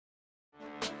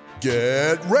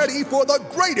Get ready for the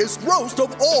greatest roast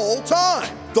of all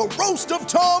time, the Roast of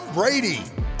Tom Brady,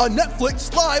 a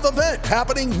Netflix live event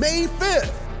happening May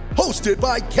 5th. Hosted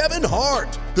by Kevin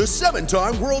Hart, the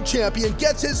 7-time world champion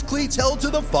gets his cleats held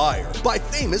to the fire by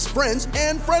famous friends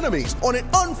and frenemies on an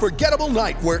unforgettable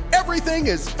night where everything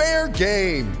is fair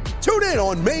game. Tune in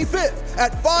on May 5th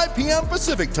at 5 p.m.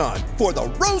 Pacific time for the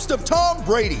Roast of Tom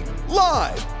Brady,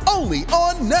 live only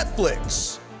on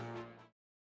Netflix.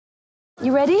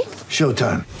 You ready?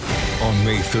 Showtime. On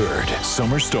May 3rd,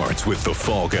 summer starts with The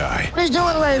Fall Guy. Let's do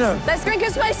it later. Let's drink a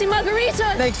spicy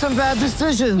margarita. Make some bad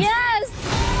decisions. Yes!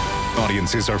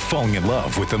 Audiences are falling in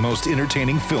love with the most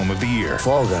entertaining film of the year.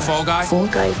 Fall Guy. Fall Guy? Fall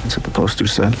guy. That's what the poster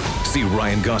said. See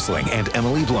Ryan Gosling and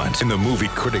Emily Blunt in the movie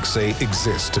critics say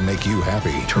exists to make you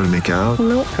happy. Trying to make it out?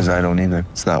 Nope. Because I don't either.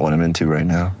 It's not what I'm into right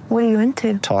now. What are you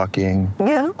into? Talking.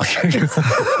 Yeah.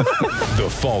 The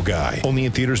Fall Guy. Only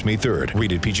in theaters May 3rd.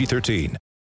 Rated PG-13.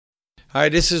 Hi,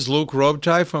 this is Luke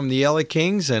Robitaille from the LA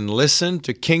Kings, and listen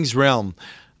to King's Realm.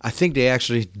 I think they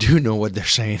actually do know what they're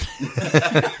saying.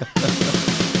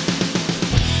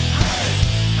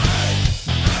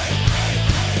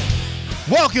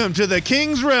 Welcome to the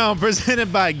King's Realm,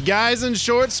 presented by Guys in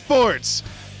Short Sports.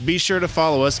 Be sure to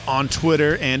follow us on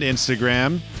Twitter and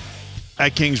Instagram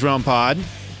at King's Realm Pod.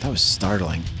 That was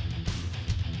startling.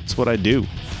 That's what I do.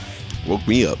 Woke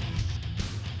me up.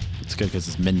 It's good because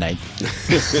it's midnight.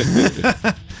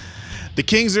 The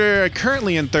Kings are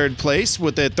currently in third place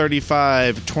with a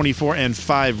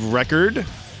 35-24-5 record.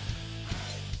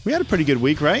 We had a pretty good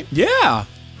week, right? Yeah.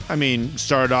 I mean,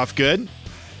 started off good.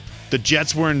 The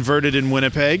Jets were inverted in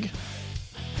Winnipeg.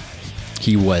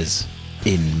 He was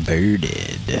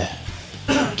inverted.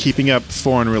 Keeping up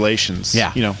foreign relations.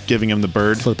 Yeah. You know, giving him the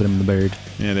bird. Flipping him the bird.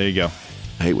 Yeah, there you go.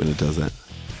 I hate when it does that.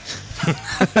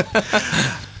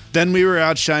 Then we were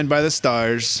outshined by the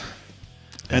Stars.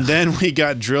 And then we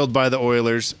got drilled by the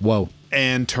Oilers. Whoa.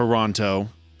 And Toronto.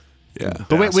 Yeah.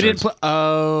 But wait, we didn't Bastards. play.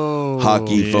 Oh.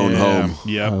 Hockey phone home.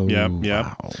 Yep, Oh, yep.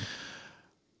 wow.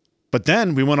 But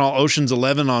then we went all Ocean's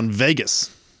 11 on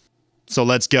Vegas. So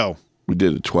let's go. We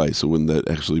did it twice, so wouldn't that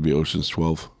actually be Ocean's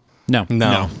 12? No.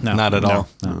 No, not at all.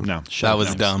 No. That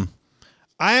was dumb.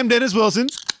 I am Dennis Wilson.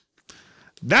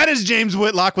 That is James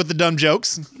Whitlock with the dumb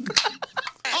jokes. All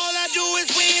I do is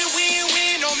win, win,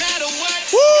 win, no matter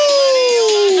what. Woo!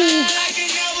 I can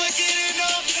never get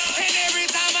enough. And every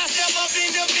time I step up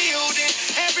in the building,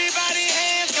 everybody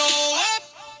hands go up.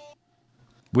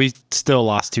 We still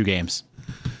lost 2 games.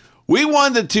 We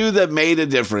won the 2 that made a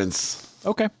difference.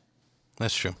 Okay.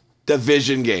 That's true.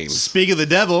 Division games. Speak of the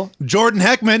devil, Jordan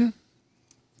Heckman.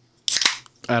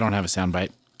 I don't have a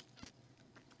soundbite.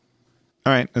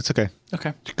 All right, that's okay.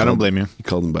 Okay. I don't blame you. You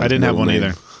called him by I his didn't have middle one name.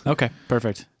 either. Okay.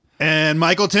 Perfect. And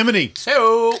Michael Timoney.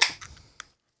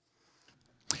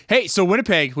 Hey, so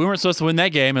Winnipeg, we weren't supposed to win that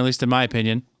game, at least in my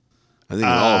opinion. I think in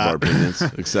all of our opinions,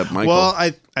 except Michael.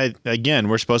 Well, I again,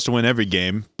 we're supposed to win every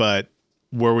game, but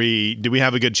did we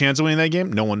have a good chance of winning that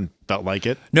game? No one felt like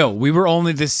it, No, we were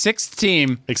only the 6th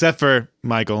team. except for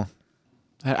Michael.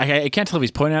 I can't tell if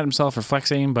he's pointing at himself or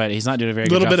flexing, but he's not doing a very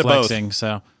good Little job bit of both. flexing.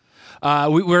 So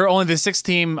we're only the 6th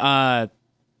team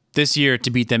this year to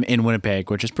beat them in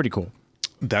Winnipeg, which is pretty cool.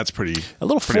 That's pretty. A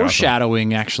little pretty awesome.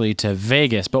 foreshadowing, actually, to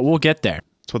Vegas, but we'll get there.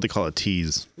 That's what they call a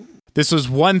tease. This was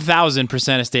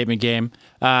 1,000% a statement game.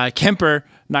 Kemper,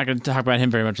 not going to talk about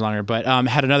him very much longer, but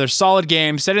had another solid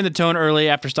game, setting the tone early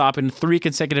after stopping 3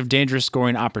 consecutive dangerous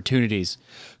scoring opportunities.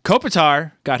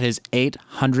 Kopitar got his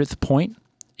 800th point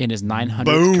in his 900th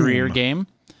Boom. career game.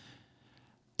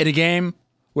 In a game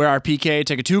where our PK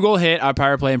took a 2-goal hit, our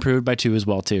power play improved by 2 as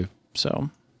well, too. So,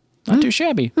 not too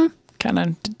shabby. Kind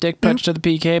of dick punch to the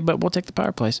PK, but we'll take the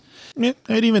power plays. Yeah,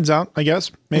 it evens out, I guess.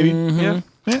 Maybe. Yeah.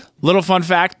 Little fun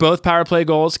fact, both power play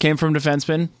goals came from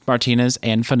defensemen, Martinez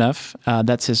and Phaneuf.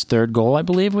 That's his 3rd goal, I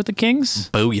believe, with the Kings.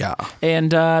 Booyah.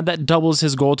 And that doubles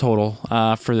his goal total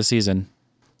for the season.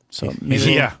 So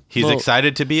maybe He's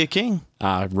excited to be a King.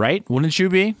 right? Wouldn't you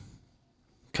be?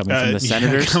 Coming from the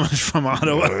Senators. Coming from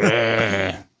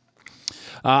Ottawa.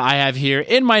 I have here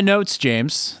in my notes,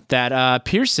 James, that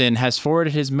Pearson has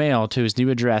forwarded his mail to his new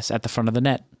address at the front of the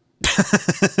net.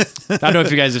 I don't know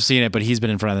if you guys have seen it, but he's been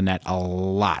in front of the net a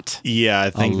lot. Yeah, I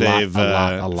think they've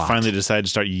a lot. finally decided to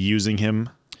start using him.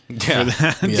 Yeah.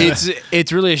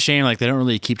 It's really a shame. Like they don't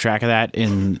really keep track of that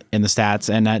in the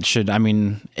stats, and that should. I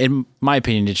mean, in my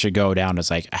opinion, it should go down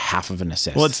as like a half of an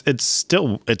assist. Well,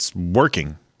 it's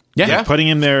working. Yeah. Like, putting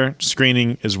him there,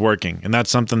 screening is working, and that's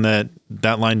something that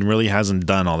line really hasn't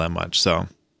done all that much. So,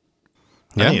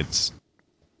 I think it's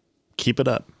keep it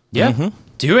up. Yeah,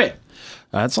 do it.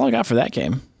 That's all I got for that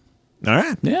game. All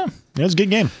right. Yeah. It was a good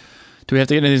game. Do we have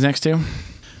to get into these next two?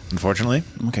 Unfortunately,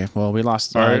 Okay. Well, we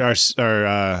lost. we're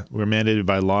mandated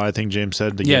by law. I think James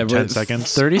said to yeah, give 10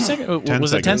 seconds. 30 seconds. 10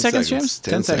 Was it 10 seconds, seconds. James?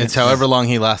 10 seconds. It's however long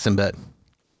he lasts in bed.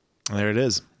 There it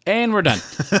is. And we're done.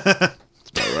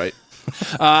 All right.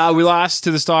 We lost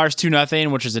to the Stars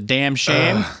 2-0, which is a damn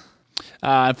shame.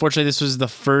 Unfortunately, this was the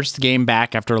first game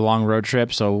back after a long road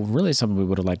trip, so really something we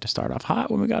would have liked to start off hot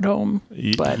when we got home.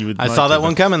 But I saw that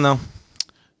one coming, though.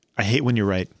 I hate when you're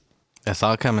right. I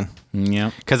saw it coming. yeah,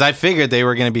 Because I figured they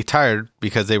were going to be tired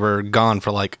because they were gone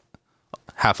for like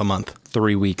half a month.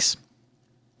 3 weeks.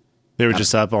 They were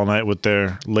just up all night with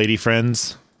their lady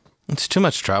friends. It's too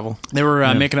much travel. They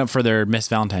were making up for their missed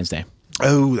Valentine's Day.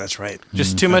 Oh, that's right.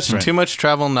 Just too much, right. too much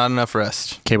travel, not enough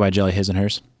rest. KY Jelly, his and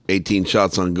hers. 18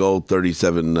 shots on goal,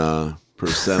 37%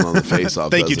 on the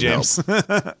face-off. Thank you, doesn't James.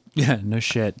 help. Yeah, no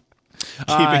shit.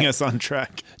 Keeping us on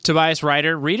track. Tobias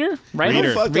Reader?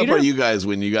 How fucked up are you guys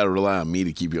when you got to rely on me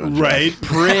to keep you on track? Right.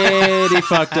 Pretty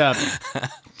fucked up.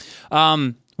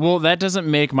 Well, that doesn't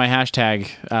make my hashtag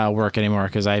work anymore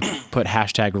because I put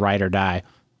hashtag ride or die.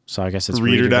 So I guess it's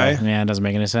Read or die? Yeah, it doesn't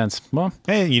make any sense. Well,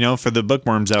 Hey, for the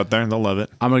bookworms out there, they'll love it.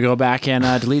 I'm going to go back and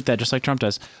delete that just like Trump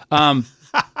does. Wow.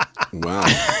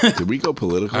 Did we go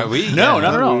political? Are we?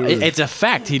 No. It's a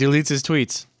fact. He deletes his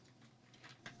tweets.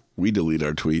 We delete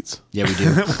our tweets. Yeah, we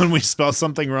do. When we spell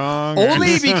something wrong.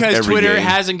 Only because Every Twitter game.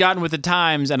 hasn't gotten with the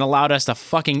times and allowed us to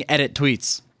fucking edit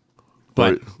tweets.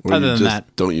 But or other you than just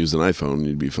that, don't use an iPhone,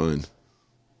 you'd be fine.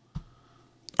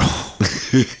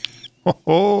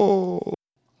 Oh.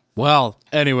 well,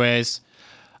 anyways,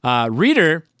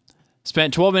 Reader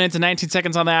spent 12 minutes and 19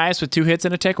 seconds on the ice with 2 hits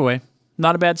and a takeaway.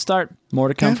 Not a bad start. More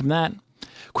to come from that.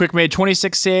 Quick made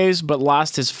 26 saves, but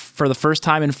lost his for the first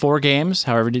time in 4 games.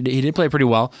 However, he did play pretty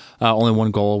well. Only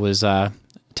 1 goal was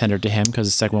tendered to him because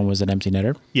the second one was an empty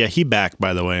netter. Yeah, he back,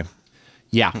 by the way.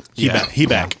 Yeah. He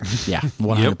back. Yeah,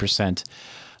 100%.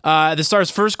 The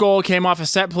Stars' first goal came off a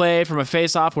set play from a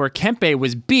faceoff where Kempe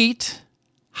was beat,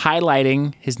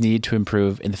 highlighting his need to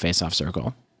improve in the faceoff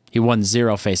circle. He won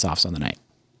 0 faceoffs on the night.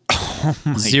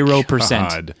 0%.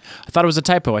 God. I thought it was a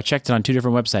typo. I checked it on 2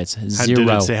 different websites. 0. Did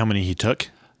it say how many he took?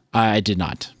 I did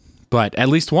not, but at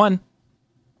least 1.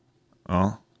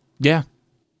 Oh. Yeah.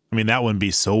 I mean, that wouldn't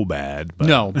be so bad. But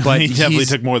No, but he definitely he's-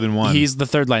 took more than 1. He's the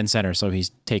third line center, so he's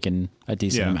taken a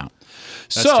decent Yeah. amount.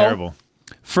 That's terrible.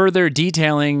 Further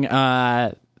detailing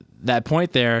that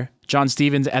point there, John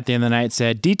Stevens at the end of the night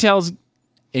said, details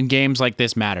in games like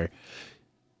this matter.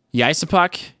 You ice a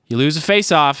puck, you lose a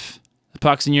face-off, the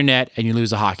puck's in your net, and you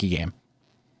lose a hockey game.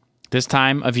 This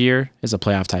time of year is a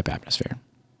playoff-type atmosphere.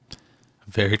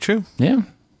 Very true. Yeah.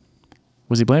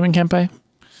 Was he blaming Kempe?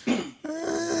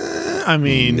 I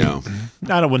mean, No.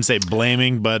 I wouldn't say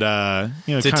blaming, but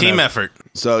It's a team effort.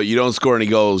 So you don't score any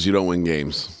goals, you don't win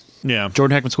games. Yeah.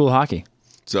 Jordan Heckman School of Hockey.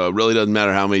 So it really doesn't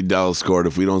matter how many Dallas scored.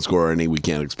 If we don't score any, we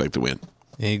can't expect to win.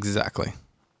 Exactly.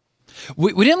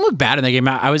 We didn't look bad in that game.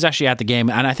 I was actually at the game,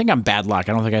 and I think I'm bad luck.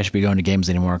 I don't think I should be going to games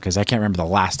anymore because I can't remember the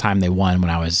last time they won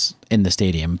when I was in the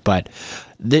stadium. But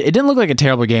it didn't look like a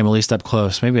terrible game, at least up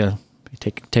close. Maybe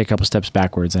take a couple steps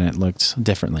backwards, and it looked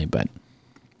differently. But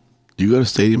Do you go to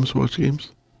stadiums to watch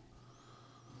games?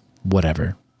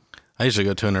 whatever. I usually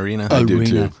go to an arena. I do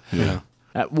too. Arena.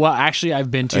 Yeah. Well, actually, I've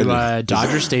been to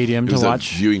Dodger Stadium It to was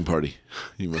watch. a viewing party.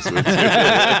 You must have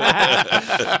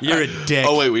been too. You're a dick.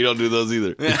 Oh wait, we don't do those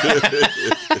either.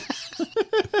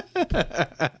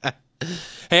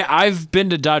 Hey, I've been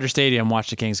to Dodger Stadium,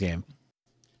 watched the Kings game.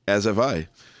 As have I,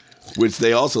 which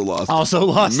they also lost. Also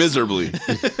lost. miserably.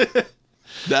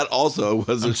 That also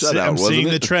was a shutout, I'm wasn't seeing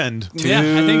it? the trend. Yeah,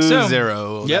 I think so.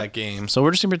 2-0 Yep. that game. So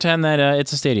we're just gonna pretend that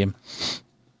it's a stadium.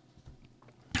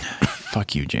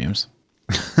 Fuck you, James.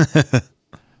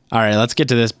 All right, let's get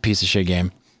to this piece of shit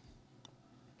game.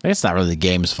 I guess it's not really the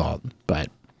game's fault, but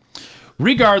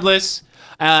regardless,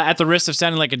 at the risk of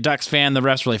sounding like a Ducks fan, the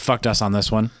refs really fucked us on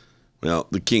this one. Well,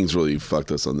 the Kings really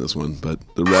fucked us on this one, but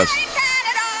the refs.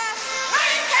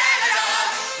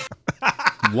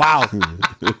 Wow.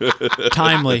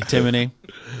 Timely, Timony.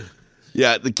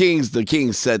 Yeah, the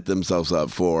Kings set themselves up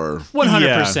for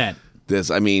 100%. this.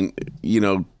 I mean,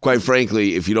 quite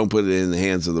frankly, if you don't put it in the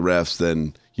hands of the refs,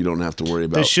 then you don't have to worry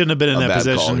about. They shouldn't have been in a that bad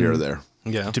call position here or there.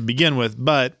 Yeah. to begin with,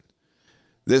 but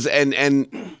This and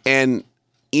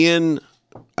in,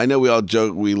 I know we all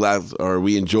joke, we laughed, or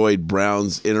we enjoyed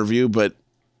Brown's interview, but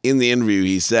in the interview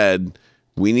he said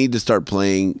we need to start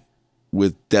playing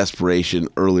with desperation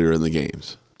earlier in the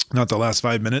games. not the last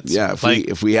 5 minutes. Yeah,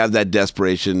 if we have that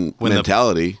desperation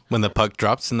mentality, When the puck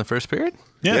drops in the first period?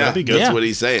 Yeah, that'd be good. That's what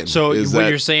he's saying. So is what that-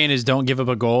 you're saying is don't give up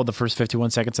a goal the first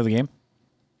 51 seconds of the game?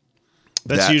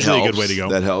 That's That usually a good helps. way to go.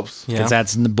 That helps. Because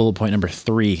that's in the bullet point number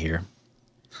 3 here.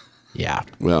 Yeah.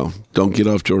 Well, don't get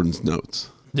off Jordan's notes.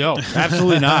 No,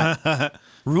 absolutely not.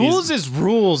 Rules is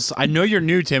rules. I know you're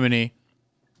new, Timony.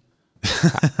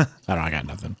 I got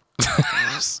nothing.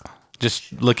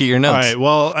 Just look at your notes. All right.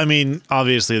 Well, I mean,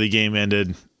 obviously the game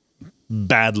ended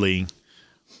badly.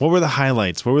 What were the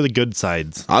highlights? What were the good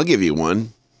sides? I'll give you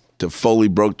one. Toffoli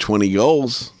broke 20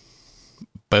 goals.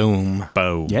 Boom.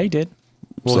 Bo. Yeah, he did.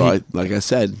 So, like I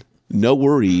said, no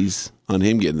worries on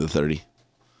him getting to 30.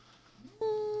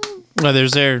 Well,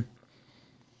 there's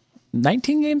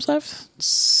 19 games left.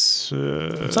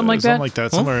 Something like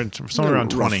that? Somewhere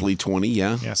around 20. Roughly 20,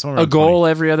 yeah. Yeah, somewhere A around goal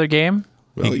every other game.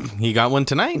 Well, He got one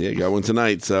tonight. yeah, got one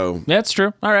tonight, so. Yeah, that's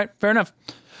true. All right, fair enough.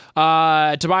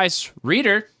 Tobias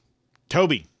Reeder.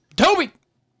 20. Toby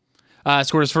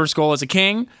scored his first goal as a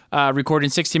King, recording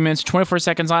 16 minutes, 24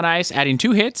 seconds on ice, adding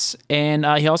 2 hits, and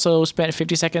he also spent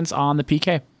 50 seconds on the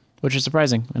PK, which is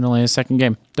surprising, in only his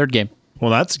third game.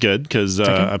 Well, that's good because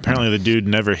apparently the dude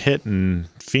never hit in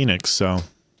Phoenix, or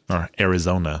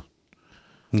Arizona.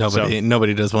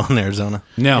 Nobody does well in Arizona.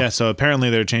 No, Yeah, so apparently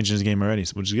they're changing his game already,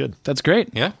 which is good. that's great.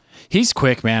 Yeah. He's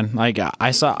quick, man. Like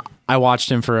I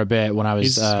watched him for a bit when I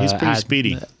was. He's pretty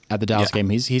speedy. at the Dallas game.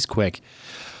 He's quick,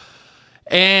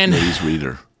 and He's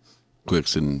Reader.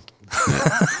 Quicks and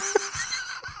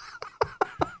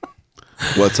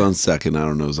what's on second? I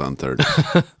don't know. Who's on third?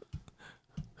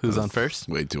 Who's on first?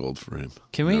 Way too old for him.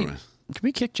 can we Never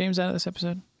mind. kick James out of this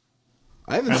episode?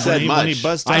 I haven't When said he much.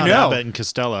 busts I out know. Abbott and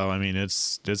Costello, I mean,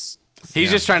 it's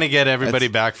He's just trying to get everybody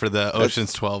back for the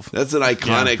Ocean's 12. That's an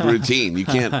iconic routine. You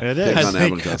can't It pick is. on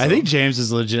Abbott Costello. I think James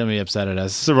is legitimately upset at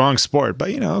us. it's the wrong sport, but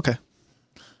okay.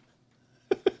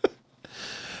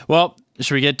 Well,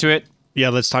 should we get to it? Yeah,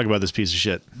 let's talk about this piece of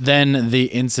shit. Then the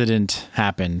incident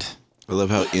happened. I love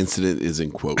how incident is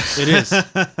in quotes. It is.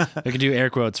 We could do air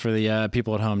quotes for the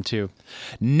people at home, too.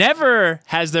 Never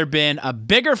has there been a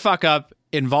bigger fuck up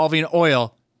involving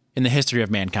oil in the history of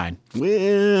mankind.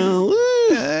 Well,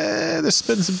 There's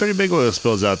been some pretty big oil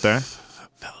spills out there.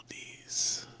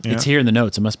 Valdez. Yeah. It's here in the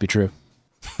notes. It must be true.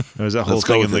 There was that whole Let's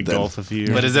go thing with in the it then. Gulf a few years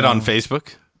But is it ago. on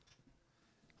Facebook?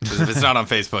 'Cause if it's not on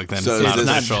Facebook, then So it's not is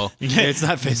this- official. It's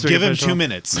not Facebook. Give him official. 2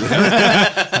 minutes.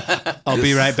 I'll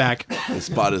be right back. The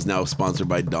spot is now sponsored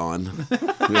by Dawn. We're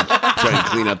gonna try and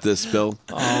clean up this spill.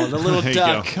 Oh, the little There you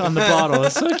duck go. on the bottle.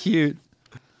 It's so cute.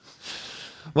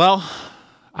 Well,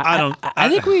 I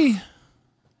think we.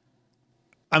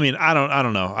 I mean, I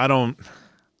don't know. I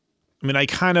mean, I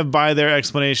kind of buy their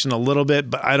explanation a little bit,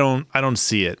 but I don't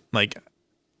see it. Like,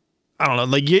 I don't know.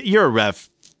 Like, you're a ref,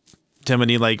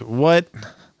 Timothy. Like, what?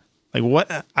 Like,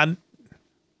 what? I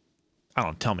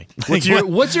don't. Tell me.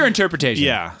 What's your interpretation?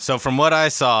 Yeah. So from what I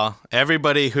saw,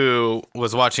 everybody who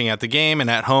was watching at the game and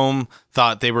at home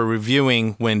thought they were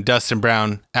reviewing when Dustin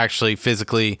Brown actually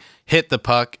physically hit the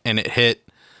puck and it hit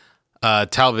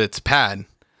Talbot's pad,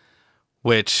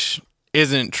 which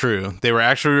isn't true. They were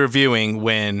actually reviewing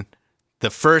when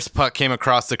the first puck came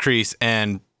across the crease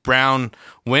and Brown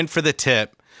went for the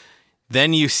tip.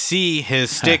 Then you see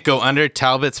his stick go under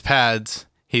Talbot's pads.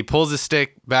 He pulls his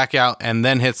stick back out and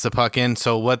then hits the puck in.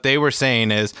 So what they were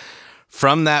saying is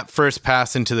from that first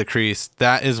pass into the crease,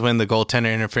 that is when the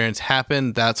goaltender interference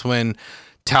happened. That's when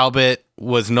Talbot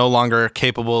was no longer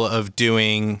capable of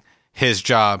doing his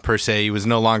job per se. He was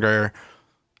no longer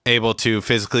able to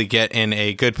physically get in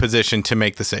a good position to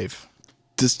make the save.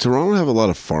 Does Toronto have a lot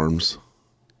of farms?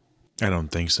 I don't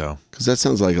think so. Because that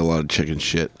sounds like a lot of chicken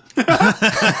shit.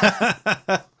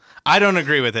 I don't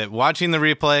agree with it. Watching the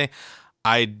replay,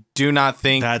 I do not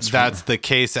think that's the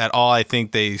case at all. I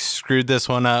think they screwed this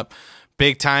one up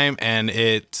big time, and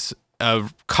it's a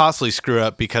costly screw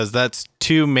up because that's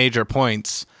 2 major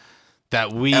points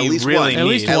that we At least really one.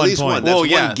 need. At least one. That's Well,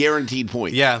 yeah. one guaranteed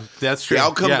point. Yeah, that's true. The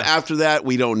outcome Yeah. after that,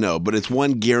 we don't know, but it's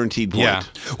one guaranteed point. Yeah.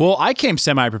 Well, I came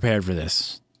semi-prepared for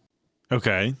this.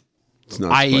 Okay. It's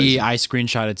not I.e., surprising. I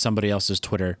screenshotted somebody else's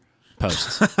Twitter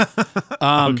post.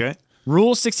 Okay.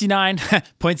 Rule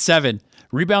 69.7.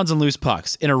 Rebounds and loose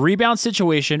pucks. In a rebound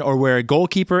situation or where a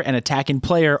goalkeeper and attacking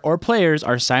player or players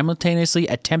are simultaneously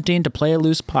attempting to play a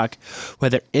loose puck,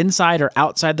 whether inside or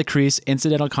outside the crease,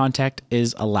 incidental contact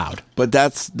is allowed. But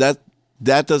that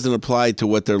doesn't apply to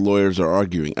what their lawyers are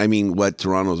arguing. I mean, what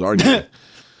Toronto's arguing,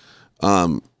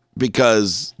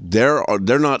 because they're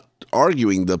not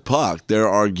arguing the puck; they're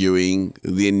arguing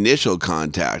the initial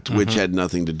contact, which had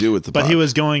nothing to do with the puck. But he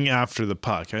was going after the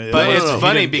puck. But it's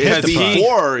funny because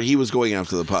before he was going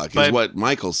after the puck, is But- what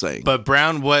Michael's saying. But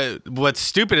Brown, what's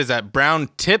stupid is that Brown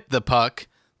tipped the puck.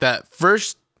 That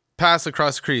first pass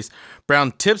across the crease,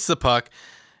 Brown tips the puck,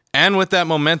 and with that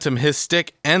momentum, his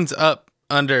stick ends up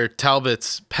under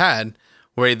Talbot's pad,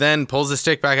 where he then pulls the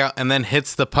stick back out and then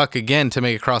hits the puck again to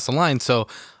make it cross the line. So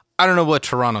I don't know what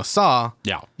Toronto saw.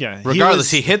 Yeah.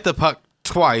 Regardless, he hit the puck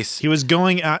twice. He was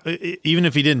going at, even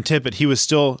if he didn't tip it, he was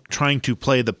still trying to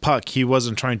play the puck. He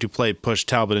wasn't trying to push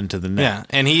Talbot into the net. Yeah,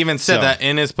 and he even said that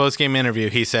in his post-game interview.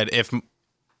 He said, if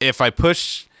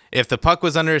the puck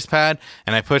was under his pad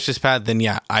and I push his pad, then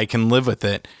yeah, I can live with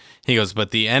it. He goes, but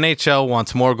the NHL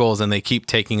wants more goals and they keep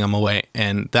taking them away.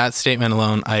 And that statement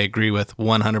alone, I agree with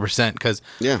 100%, because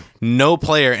no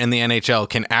player in the NHL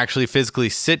can actually physically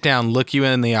sit down, look you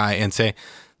in the eye, and say,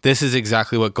 this is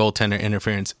exactly what goaltender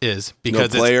interference is.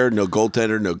 Because no player, no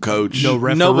goaltender, no coach, no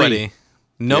referee.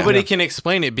 Nobody can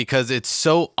explain it because it's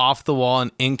so off the wall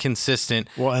and inconsistent.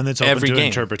 Well, and it's open every to game.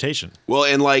 interpretation. Well,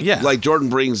 and like Jordan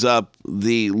brings up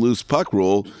the loose puck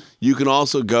rule, you can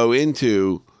also go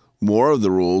into more of the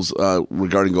rules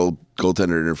regarding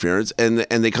goaltender interference, and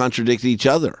they contradict each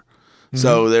other. Mm-hmm.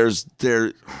 So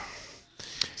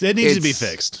it needs to be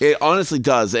fixed. It honestly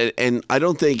does, and I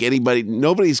don't think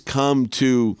nobody's come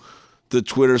to the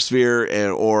Twitter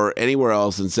sphere or anywhere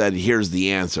else and said, "Here's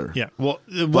the answer." Yeah, well,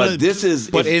 but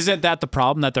isn't that the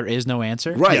problem, that there is no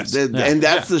answer? Right, Yes. And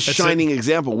that's the shining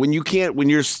example. When you can't, when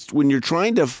you're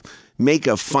trying to make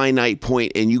a finite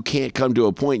point and you can't come to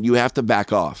a point, you have to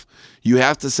back off. You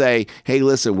have to say, "Hey,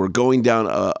 listen, we're going down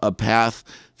a path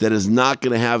that is not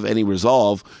going to have any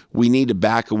resolve. We need to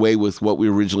back away with what we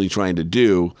were originally trying to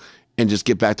do and just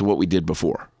get back to what we did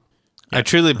before." I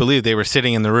truly believe they were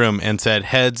sitting in the room and said,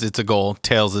 heads, it's a goal,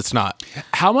 tails, it's not.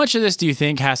 How much of this do you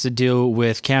think has to do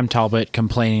with Cam Talbot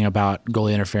complaining about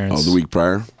goalie interference? Oh, the week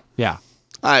prior? Yeah.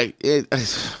 I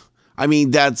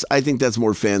think that's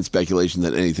more fan speculation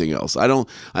than anything else. I don't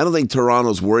think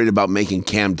Toronto's worried about making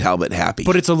Cam Talbot happy.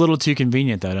 But it's a little too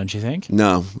convenient, though, don't you think?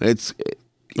 No,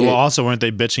 also, weren't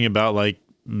they bitching about like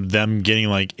them getting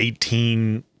like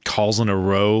 18 calls in a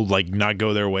row, like not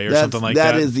go their way or something like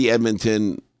that? That is the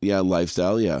Edmonton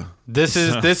lifestyle. Yeah. This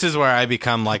is where I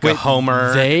become like a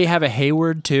homer. They have a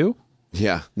Hayward too?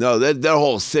 Yeah. No, their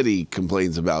whole city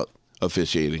complains about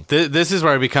officiating. This is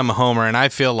where I become a homer, and I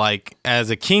feel like as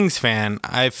a Kings fan,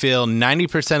 I feel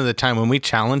 90% of the time when we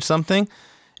challenge something,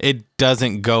 it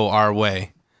doesn't go our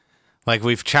way. Like,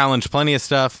 we've challenged plenty of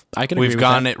stuff. We've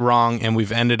gotten it wrong, and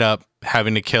we've ended up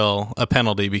having to kill a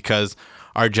penalty because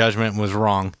our judgment was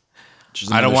wrong.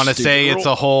 I don't want to say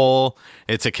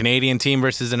it's a Canadian team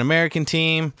versus an American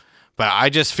team, but I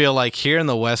just feel like here in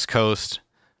the West Coast,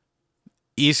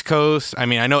 East Coast, I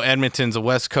mean, I know Edmonton's a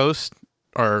West Coast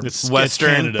or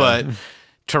Western, but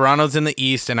Toronto's in the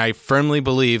East, and I firmly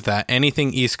believe that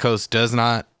anything East Coast does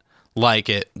not like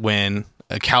it when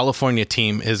a California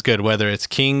team is good, whether it's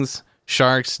Kings,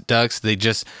 Sharks, Ducks, they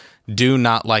just do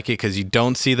not like it because you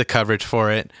don't see the coverage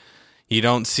for it. You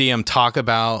don't see them talk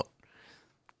about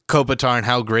Kopitar and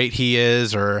how great he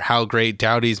is or how great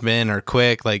Doughty's been or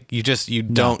Quick. Like, you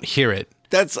don't hear it.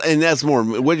 That's more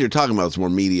what you're talking about is more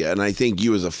media, and I think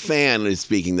you as a fan is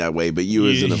speaking that way, but you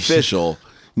as an official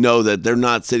know that they're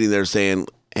not sitting there saying,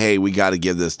 "Hey, we got to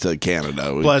give this to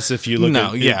Canada." Plus, if you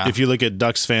look at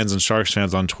Ducks fans and Sharks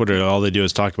fans on Twitter, all they do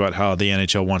is talk about how the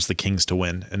NHL wants the Kings to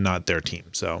win and not their team.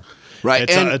 So, right,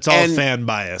 it's all fan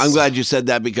bias. I'm glad you said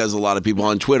that because a lot of people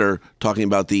on Twitter talking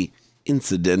about the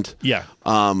incident. Yeah.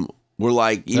 We're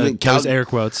like even those air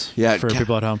quotes. For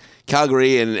people at home.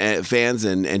 Calgary and fans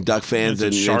and Duck fans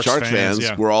and Sharks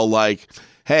fans were all like,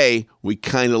 "Hey, we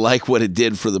kind of like what it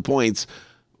did for the points,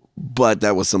 but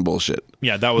that was some bullshit."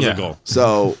 Yeah, that was a goal.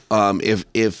 So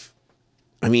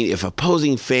if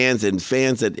opposing fans and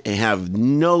fans that have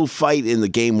no fight in the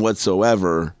game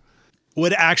whatsoever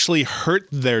would actually hurt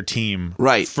their team,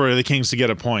 right, for the Kings to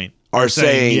get a point, are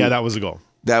saying, "Yeah, that was a goal."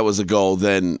 That was a goal.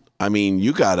 Then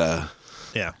you gotta.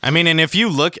 Yeah. And if you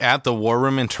look at the War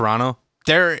Room in Toronto,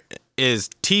 there is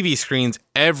TV screens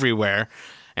everywhere.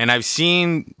 And I've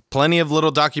seen plenty of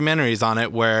little documentaries on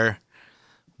it where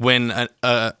when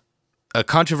a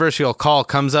controversial call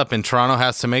comes up and Toronto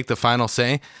has to make the final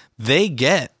say, they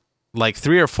get like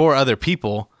 3 or 4 other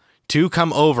people to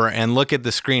come over and look at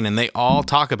the screen, and they all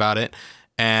talk about it.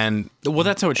 And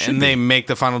that's how it should be. They make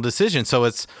the final decision. So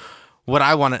it's what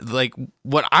I want to, like,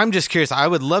 what I'm just curious. I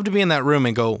would love to be in that room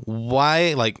and go,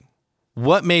 why, like,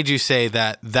 what made you say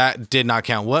that did not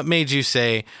count? What made you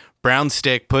say Brown's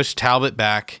stick pushed Talbot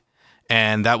back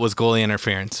and that was goalie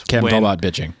interference? Cam Talbot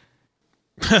bitching.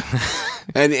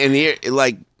 and here,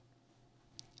 like,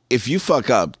 if you fuck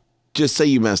up, just say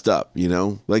you messed up,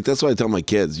 Like, that's what I tell my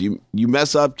kids. You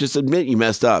mess up, just admit you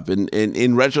messed up. And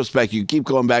in retrospect, you keep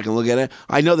going back and look at it.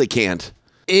 I know they can't.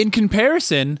 In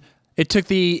comparison, It took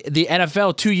the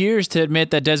NFL 2 years to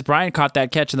admit that Des Bryant caught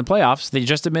that catch in the playoffs. They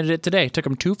just admitted it today. It took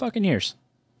them 2 fucking years.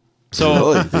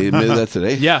 So Really? They admitted that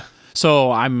today? yeah.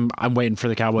 So I'm waiting for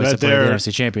the Cowboys But to play the they're-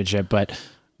 NFC Championship, but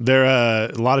There,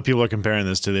 a lot of people are comparing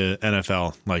this to the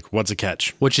NFL. Like, what's a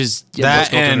catch? which is That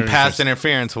goal and to pass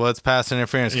interference. interference. What's pass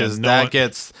interference? Yeah, Because no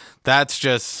one- that's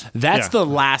just that's Yeah. the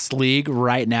last league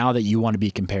right now that you want to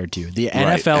be compared to. The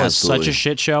NFL is such absolutely. a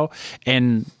shit show,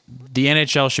 and the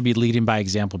NHL should be leading by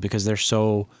example because they're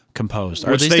so composed, or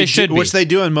at Which least they, they should do, be. which they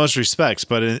do in most respects.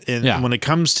 But Yeah. when it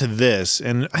comes to this,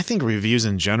 and I think reviews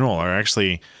in general are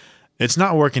actually, it's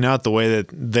not working out the way that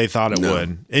they thought it No.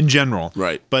 would in general.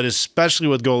 Right. But especially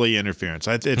with goalie interference,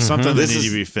 it's something that needs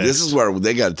to be fixed. This is where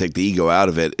they got to take the ego out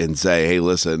of it and say, "Hey,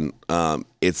 listen,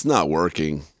 it's not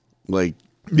working. Like,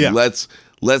 Yeah. let's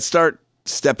start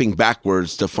stepping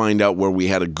backwards to find out where we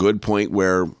had a good point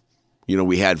where,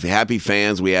 we had happy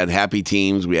fans, we had happy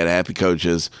teams, we had happy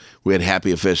coaches, we had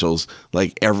happy officials.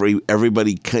 Like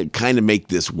everybody kind of make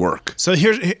this work." So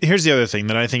here's the other thing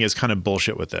that I think is kind of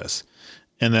bullshit with this.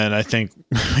 And then I think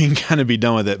we can kind of be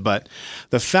done with it. But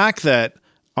the fact that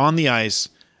on the ice,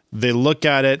 they look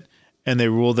at it and they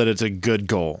rule that it's a good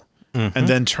goal. And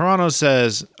then Toronto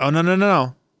says, oh,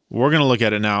 no. We're going to look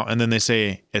at it now. And then they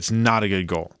say it's not a good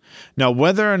goal. Now,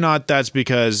 whether or not that's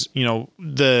because,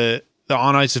 the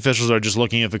on-ice officials are just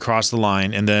looking if it crossed the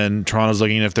line and then Toronto's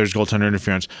looking if there's goaltender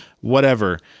interference,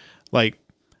 whatever. Like,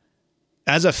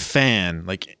 as a fan,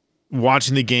 like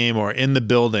watching the game or in the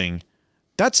building,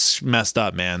 that's messed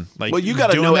up, man. Like, Well, you got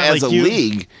to doing know that, as like, a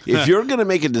league, if you're going to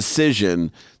make a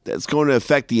decision that's going to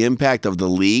affect the impact of the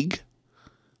league,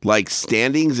 like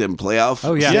standings and playoff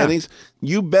standings,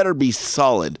 you better be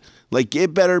solid. Like,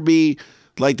 it better be,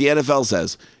 like the NFL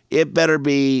says, it better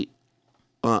be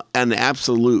an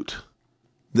absolute.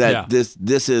 That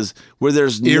this is where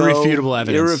there's Irrefutable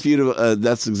evidence. Irrefutable.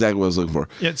 That's exactly what I was looking for.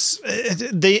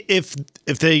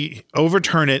 If they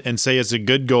overturn it and say it's a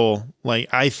good goal, like,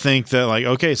 I think that, like,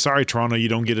 okay, sorry Toronto, you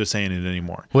don't get a say in it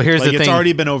anymore. Well, here's like, the it's thing.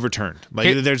 already been overturned. Like,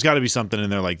 Here- there's got to be something in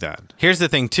there like that. Here's the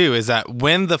thing, too, is that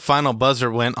when the final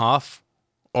buzzer went off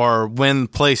or when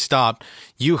play stopped,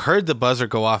 you heard the buzzer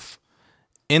go off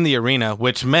in the arena,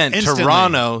 which meant Instantly.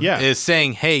 Toronto Yeah. is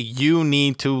saying, hey, you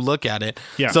need to look at it.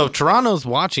 Yeah. So if Toronto's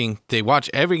watching, they watch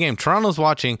every game. Toronto's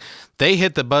watching, they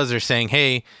hit the buzzer saying,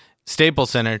 hey, Staples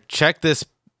Center, check this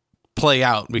play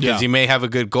out because you may have a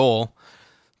good goal.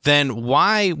 Then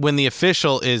why, when the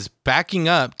official is backing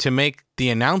up to make the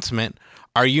announcement,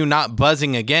 are you not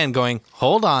buzzing again going,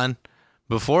 hold on,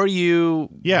 before you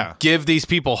give these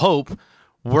people hope,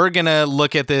 we're going to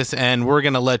look at this and we're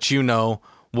going to let you know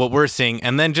what we're seeing,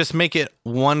 and then just make it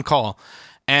one call.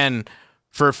 And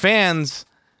for fans,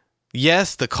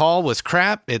 yes, the call was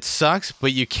crap. It sucks,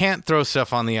 but you can't throw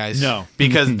stuff on the ice. No.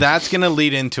 Because that's going to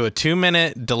lead into a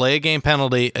 2-minute delay game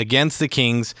penalty against the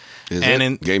Kings.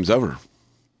 Game's over.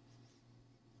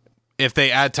 If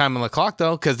they add time on the clock,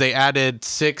 though, because they added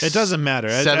 6, It doesn't matter.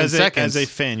 7 seconds. As a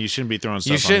fan, you shouldn't be throwing stuff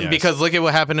You on shouldn't, the ice. because look at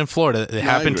what happened in Florida. It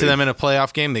happened to agree. them in a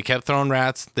playoff game. They kept throwing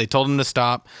rats. They told them to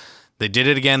stop. They did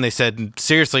it again. They said,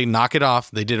 seriously, knock it off.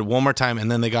 They did it one more time,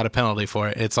 and then they got a penalty for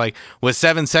it. It's like, with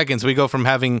 7 seconds, we go from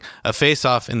having a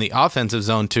face-off in the offensive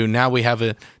zone to now we have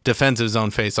a defensive zone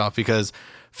face-off because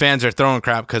fans are throwing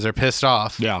crap because they're pissed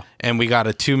off. Yeah. And we got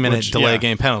a 2-minute Which- delay yeah.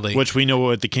 game penalty. Which we know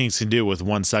what the Kings can do with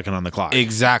 1 second on the clock.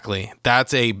 Exactly.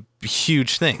 That's a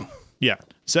huge thing. Yeah.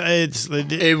 So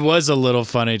It was a little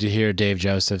funny to hear Dave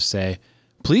Joseph say,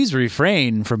 please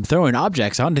refrain from throwing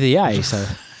objects onto the ice.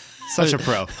 such a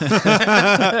pro.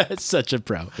 It's such a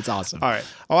pro. It's awesome. All right.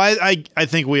 Oh, I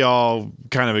think we all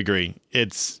kind of agree.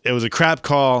 It was a crap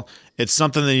call. It's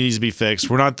something that needs to be fixed.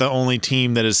 We're not the only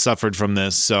team that has suffered from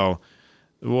this. So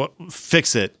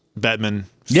fix it, Bettman.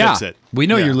 Fix it. We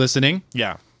know Yeah. you're listening.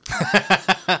 Yeah.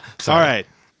 All right.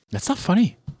 That's not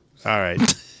funny. All right.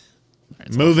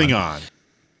 Moving on.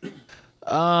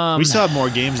 We still have more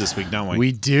games this week, don't we?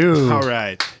 We do. All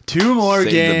right. 2 more Save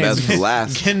the games best for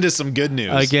last. Get into some good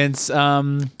news. against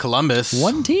Columbus.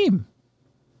 one team.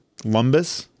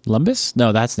 Lumbus? Lumbus?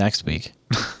 No, that's next week.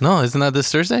 No, isn't that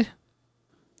this Thursday?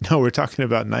 No, we're talking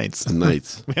about Knights.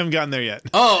 Nights. We haven't gotten there yet.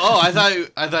 I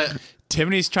thought.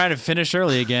 Timothy's trying to finish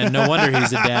early again. No wonder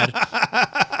he's a dad.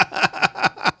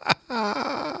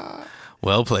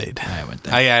 Well played. I went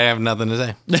there. I have nothing to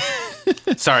say.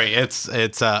 Sorry, it's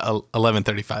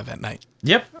 11:35 at night,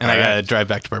 Yep. and I gotta drive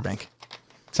back to Burbank.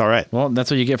 It's all right. Well,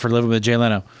 that's what you get for living with Jay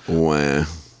Leno. Wah.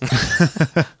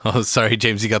 Oh, sorry,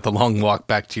 James. You got the long walk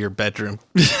back to your bedroom.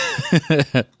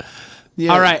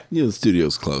 Yeah, All right. the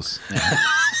studio's close.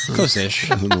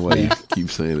 Close-ish. I don't know why you keep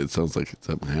saying it. Sounds like it's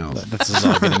at my house. This is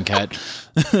all getting cut.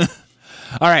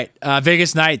 All right,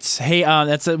 Vegas Knights. Hey,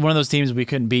 that's one of those teams we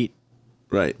couldn't beat.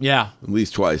 Right. Yeah. At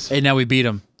least twice. And now we beat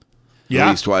them. At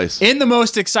least twice. In the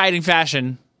most exciting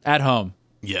fashion at home.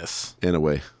 Yes. And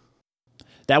away.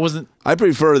 That wasn't. I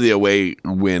prefer the away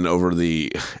win over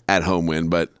the at-home win,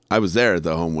 but I was there at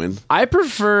the home win. I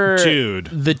prefer Dude.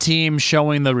 the team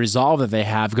showing the resolve that they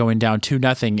have, going down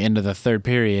 2-0 into the third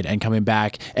period and coming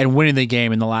back and winning the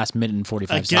game in the last minute and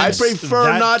 45 I seconds.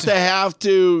 prefer not to have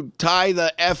to tie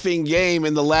the effing game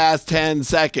in the last 10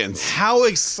 seconds. How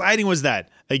exciting was that?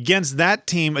 Against that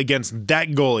team, against that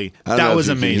goalie. I don't That know was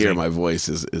if you can amazing. hear my voice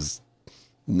is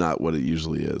not what it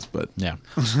usually is, but yeah.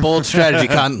 Bold strategy,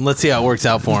 Cotton. Let's see how it works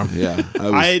out for him.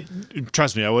 yeah.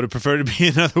 Trust me, I would have preferred to be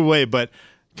another way, but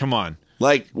come on.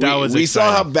 Like, That was we saw how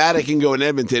exciting. bad it can go in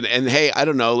Edmonton, and hey, I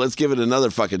don't know, let's give it another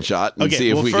fucking shot and see Okay,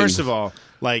 if well, we first can of all,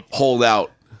 like, hold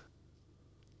out.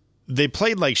 they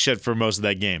played like shit for most of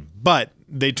that game, but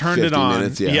they turned it 50 on.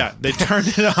 minutes, yeah. They turned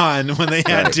it on when they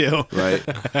had to. Right.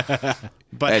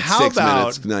 But At how 6 about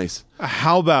minutes, nice.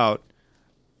 how about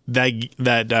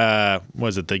that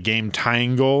was it the game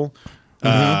tying goal?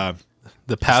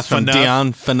 The pass from Phaneuf.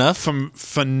 Dion Phaneuf. From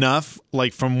Phaneuf,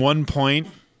 like from one point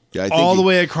Yeah, I think all the he-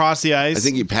 way across the ice. I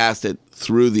think he passed it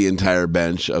through the entire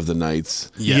bench of the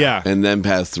Knights. Yeah. And then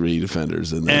past 3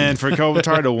 defenders. And then And for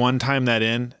Kopitar to one time that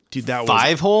in, dude, that was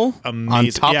 5-hole amazing. on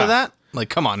top Yeah. of that. Like,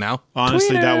 come on now.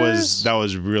 Honestly, that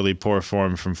was really poor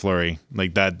form from Fleury.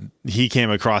 Like that, he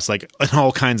came across like in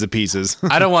all kinds of pieces.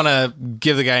 I don't want to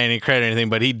give the guy any credit or anything,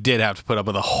 but he did have to put up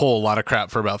with a whole lot of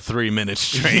crap for about 3 minutes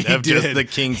straight He of just did. the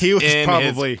Kings He was in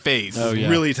probably his face.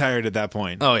 really tired at that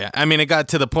point. Oh, yeah. I mean, it got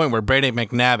to the point where Brady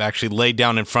McNabb actually laid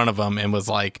down in front of him and was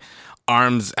like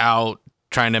arms out,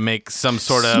 trying to make some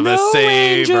sort of a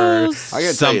save or I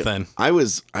gotta tell you, something. I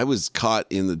was caught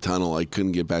in the tunnel. I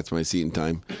couldn't get back to my seat in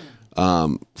time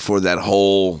for that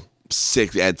whole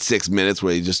 6 minutes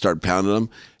where you just start pounding them,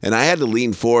 and I had to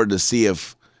lean forward to see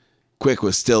if Quick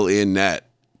was still in net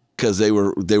because they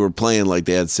were playing like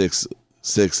they had six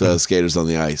skaters on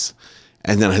the ice,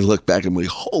 and then I looked back and I'm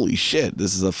like, holy shit,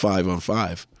 this is a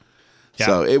 5-on-5. Yeah.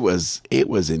 So it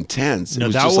was intense. No, it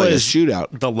was that just like a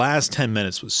shootout. The last 10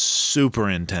 minutes was super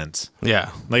intense. Yeah.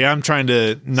 Like I'm trying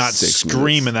to not 6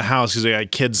 scream minutes. in the house because I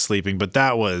got kids sleeping, but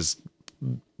that was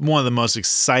one of the most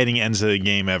exciting ends of the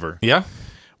game ever. Yeah.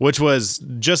 Which was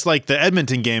just like the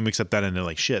Edmonton game, except that ended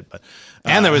like shit. But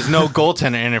And there was no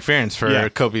goaltender interference for Yeah,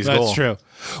 Kobe's goal. That's true.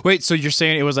 Wait, so you're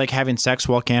saying it was like having sex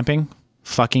while camping?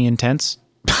 Fucking intense?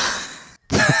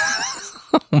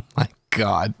 My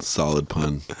God. Solid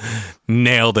pun.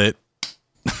 Nailed it.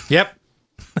 Yep.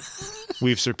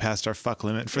 we've surpassed our fuck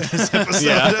limit for this episode.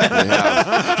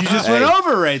 Yeah. You just went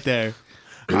over right there.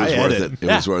 It was I worth edit. it. It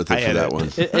was worth it I for that edit. one.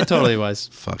 It totally was.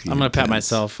 Fucking I'm going to pat intense.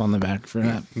 myself on the back for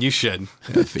that. You should.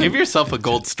 Give yourself a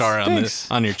gold star on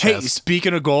your Hey, chest.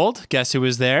 speaking of gold, guess who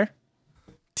was there?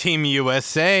 Team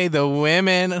USA, the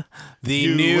women, the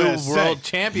USA. new world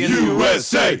champions.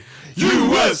 USA!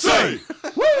 USA!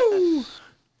 Woo!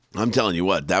 I'm telling you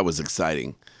what, that was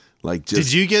exciting. Like,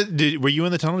 just Were you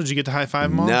in the tunnel? Did you get to high five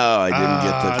them all? no, I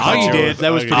didn't get the. Augie call. did. That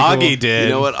was pretty Augie cool. did. You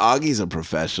know what? Augie's a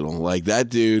professional. Like that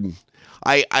dude.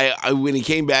 I when he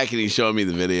came back and he showed me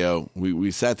the video,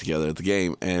 we sat together at the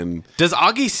game and Does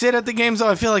Augie sit at the games though?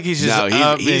 I feel like he's just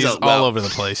No, he's all well, over the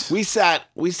place. we sat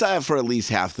for at least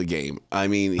half the game. I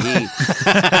mean,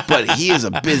 but he is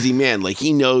a busy man. Like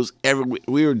he knows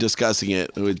we were discussing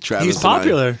it with Travis. He's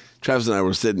popular. Travis and I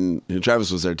were sitting, and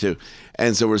Travis was there too.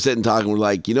 And so we're sitting talking. We're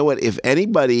like, you know what? If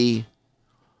anybody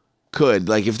could,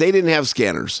 like, if they didn't have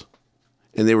scanners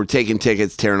and they were taking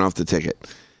tickets, tearing off the ticket,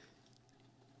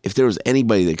 if there was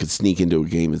anybody that could sneak into a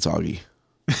game, it's Augie.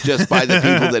 Just by the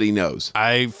people that he knows.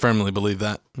 I firmly believe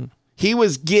that. He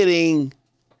was getting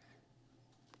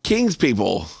Kings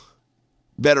people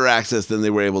better access than they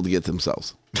were able to get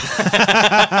themselves.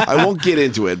 I won't get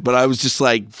into it, but I was just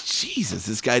like, Jesus,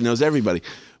 this guy knows everybody.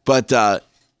 But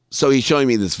so he's showing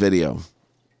me this video,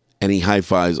 and he high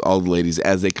fives all the ladies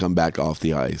as they come back off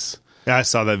the ice. Yeah, I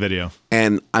saw that video.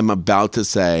 And I'm about to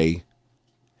say,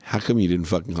 how come you didn't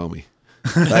fucking call me?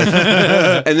 Like,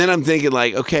 and then I'm thinking,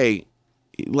 like, okay,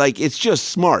 like it's just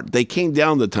smart. They came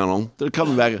down the tunnel. They're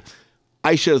coming back.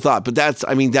 I should have thought, but that's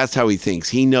how he thinks.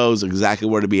 He knows exactly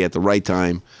where to be at the right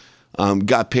time.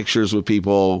 Got pictures with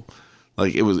people.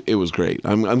 Like it was great.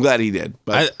 I'm glad he did.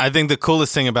 But I think the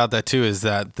coolest thing about that too is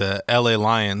that the LA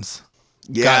Lions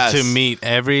yes. got to meet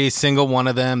every single one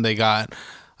of them. They got,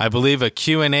 I believe, a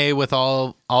Q&A with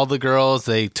all the girls.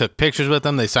 They took pictures with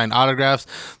them. They signed autographs.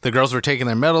 The girls were taking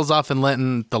their medals off and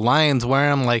letting the Lions wear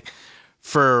them. Like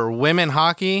for women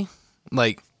hockey,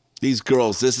 like These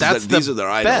girls, these are their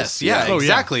idols. Best. Yeah,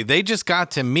 exactly. They just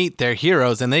got to meet their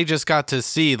heroes, and they just got to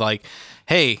see, like,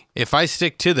 hey, if I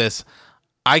stick to this,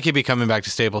 I could be coming back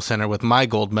to Staples Center with my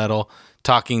gold medal,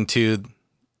 talking to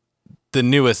the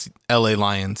newest LA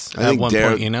Lions at one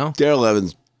point. You know, Daryl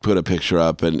Evans put a picture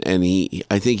up, and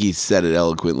I think he said it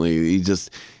eloquently.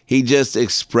 He just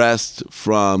expressed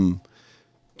from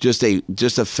just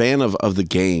a fan of the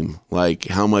game, like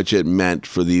how much it meant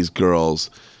for these girls,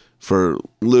 for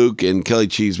Luke and Kelly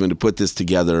Cheeseman to put this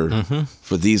together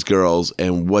for these girls,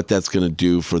 and what that's going to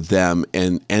do for them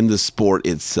and the sport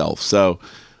itself. So,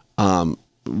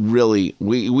 really,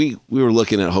 we were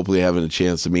looking at hopefully having a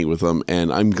chance to meet with them,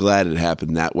 and I'm glad it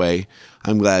happened that way.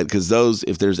 I'm glad because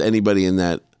if there's anybody in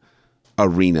that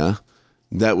arena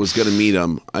that was going to meet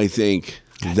them, I think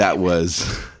that was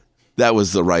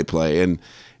the right play,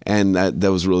 and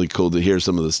that was really cool to hear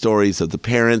some of the stories of the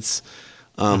parents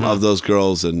of those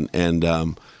girls, and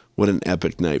what an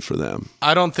epic night for them.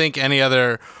 I don't think any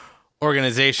other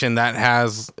organization that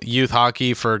has youth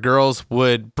hockey for girls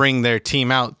would bring their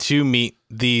team out to meet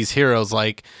these heroes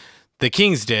like the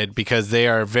Kings did, because they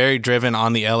are very driven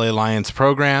on the LA Lions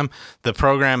program. The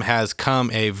program has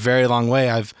come a very long way.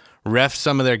 I've reffed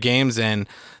some of their games, and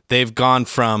they've gone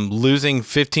from losing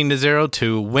 15-0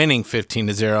 to winning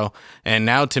 15-0. And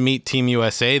now to meet Team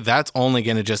USA, that's only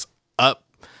going to just up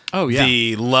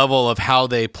the level of how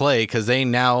they play, because they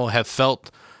now have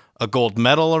felt a gold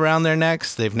medal around their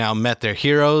necks. They've now met their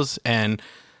heroes, and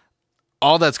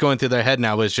all that's going through their head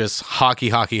now is just hockey,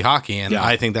 hockey, hockey, and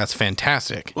I think that's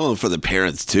fantastic. Well, for the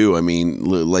parents too. I mean,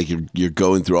 like you're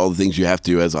going through all the things you have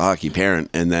to as a hockey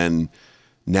parent, and then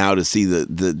now to see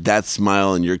that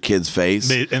smile in your kid's face,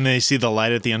 they see the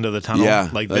light at the end of the tunnel. Yeah,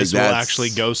 like this will actually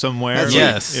go somewhere.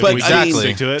 Yes, but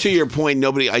exactly. To your point,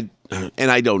 nobody.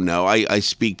 I don't know. I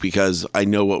speak because I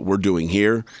know what we're doing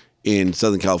here in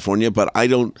Southern California, but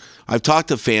I've talked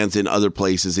to fans in other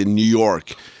places in New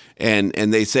York, and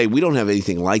they say we don't have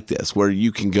anything like this where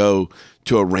you can go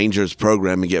to a Rangers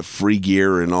program and get free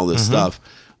gear and all this stuff.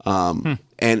 And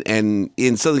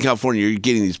in Southern California, you're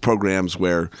getting these programs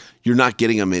where you're not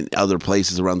getting them in other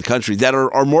places around the country that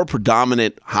are more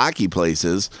predominant hockey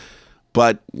places.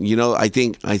 But I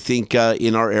think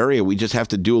in our area, we just have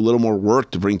to do a little more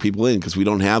work to bring people in, because we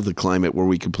don't have the climate where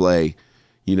we could play.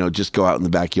 Just go out in the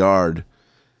backyard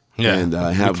and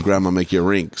have grandma make you a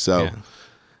rink. So,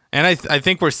 and I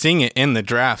think we're seeing it in the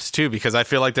drafts too, because I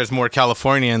feel like there's more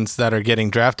Californians that are getting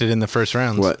drafted in the first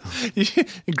rounds. What?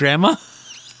 Grandma?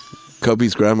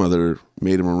 Kobe's grandmother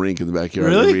made him a rink in the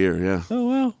backyard every year. Yeah. Oh,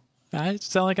 wow. I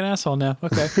sound like an asshole now.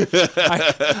 Okay.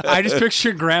 I just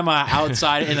picture grandma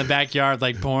outside in the backyard,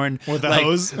 like pouring with a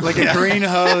hose, like a green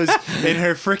hose in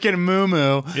her freaking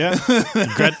moo-moo. Yeah.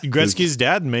 Gretzky's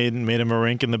dad made him a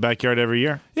rink in the backyard every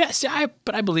year. Yeah,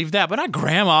 but I believe that, but not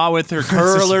grandma with her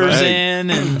curlers in.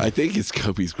 And I think it's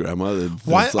Kobe's grandma. That's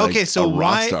why? Like okay, so a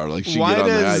why? Rock star. Like she why get on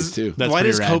does the ice too. why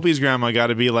does rad. Kobe's grandma got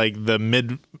to be like the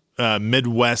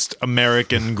Midwest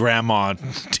American grandma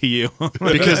to you?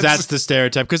 Because that's the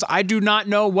stereotype. Because I do not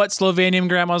know what Slovenian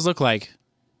grandmas look like.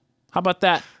 How about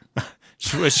that?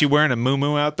 Was she wearing a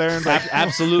muumuu out there?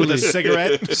 Absolutely. With a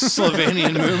cigarette?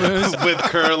 Slovenian muumuus. With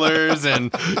curlers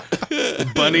and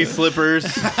bunny slippers.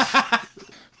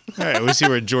 All right, we see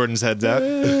where Jordan's head's at.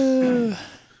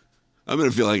 I'm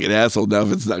gonna feel like an asshole now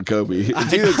if it's not Kobe.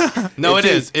 No, it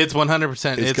is. It's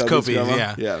 100%. It's Kobe's.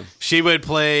 grandma? Yeah. She would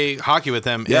play hockey with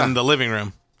them in the living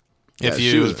room.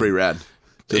 She was pretty rad.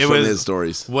 Just from his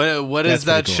stories. What is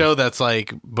that show that's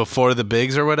like Before the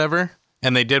Bigs or whatever?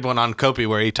 And they did one on Kobe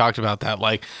where he talked about that.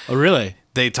 Like, oh, really?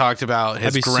 They talked about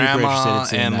his grandma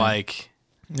and like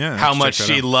how much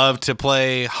she loved to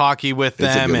play hockey with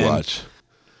them. It's a good watch.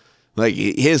 Like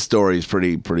his story is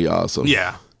pretty awesome.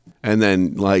 Yeah. And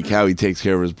then like how he takes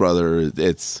care of his brother,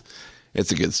 it's a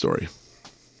good story.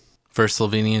 First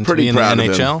Slovenian Pretty to be in the proud of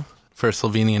NHL. him. First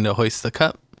Slovenian to hoist the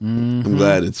cup. I'm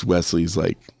glad it's Wesley's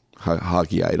like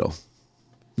hockey idol.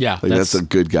 Yeah, like that's a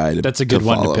good guy. That's a good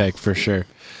one follow. to pick for sure.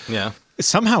 Yeah.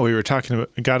 Somehow we were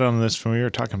got on this when we were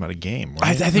talking about a game.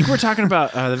 Right? I think we're talking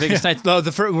about the Vegas Knights. No,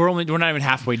 we're not even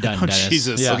halfway done. Oh, Dennis.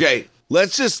 Jesus. Yeah. Okay,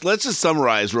 let's just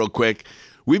summarize real quick.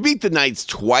 We beat the Knights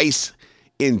twice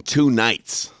in 2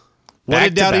 nights. What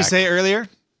did Dowdy back. say earlier?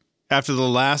 After the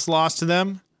last loss to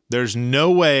them, there's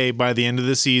no way by the end of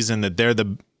the season that they're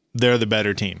the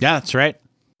better team. Yeah, that's right.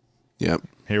 Yep.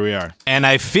 Here we are. And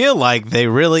I feel like they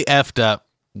really effed up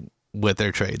with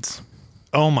their trades.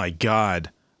 Oh my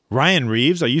God. Ryan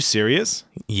Reeves, are you serious?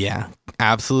 Yeah.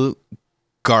 Absolute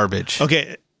garbage.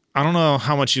 Okay. I don't know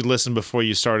how much you listened before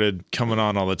you started coming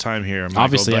on all the time here, Michael,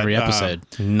 Obviously, but, every episode.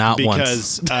 Not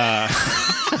because,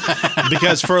 once.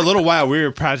 because for a little while we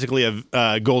were practically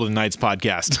a Golden Knights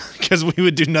podcast because we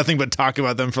would do nothing but talk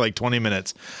about them for like 20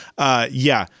 minutes.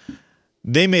 Yeah,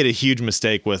 they made a huge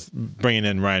mistake with bringing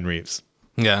in Ryan Reeves.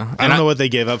 Yeah, I don't know what they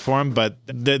gave up for him, but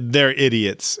they're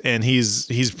idiots, and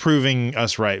he's proving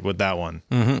us right with that one.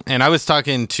 Mm-hmm. And I was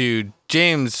talking to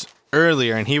James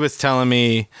earlier, and he was telling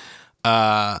me,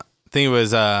 I think it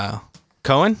was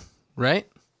Cohen, right?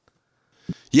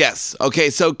 Yes. Okay.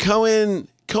 So Cohen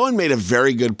made a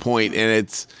very good point, and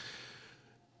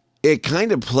it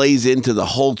kind of plays into the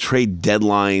whole trade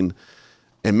deadline,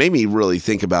 and made me really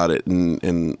think about it.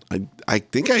 And I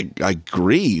think I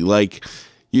agree. Like,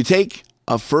 you take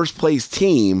a first place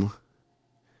team,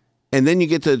 and then you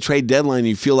get to the trade deadline, and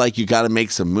you feel like you got to make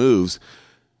some moves,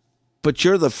 but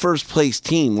you're the first place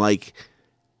team. Like,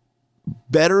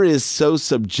 better is so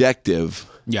subjective.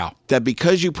 Yeah. That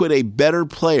because you put a better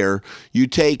player, you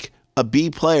take a B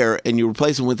player and you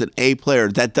replace him with an A player,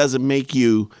 that doesn't make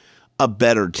you a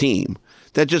better team.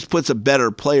 That just puts a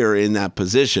better player in that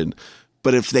position.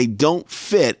 But if they don't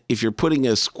fit, if you're putting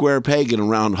a square peg in a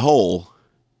round hole,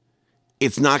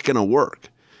 it's not going to work.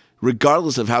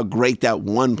 Regardless of how great that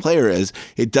one player is,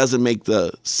 it doesn't make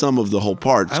the sum of the whole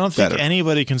parts I don't better. think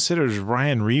anybody considers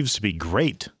Ryan Reeves to be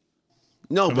great.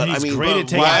 No, but I he's mean, great at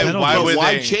taking why penalties.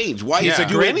 why change? Why He's a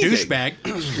do great anything?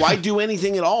 douchebag. Why do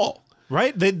anything at all?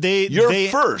 Right? You're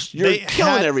first. You're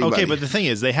killing everybody. Okay, but the thing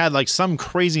is, they had like some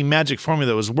crazy magic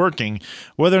formula that was working.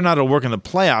 Whether or not it'll work in the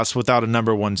playoffs without a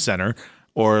number one center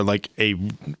or like a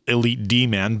elite D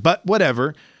man, but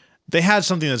whatever. They had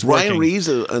something that's working. Ryan Reeves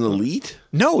an elite?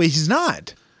 No, he's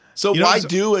not. So You know, why so-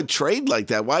 do a trade like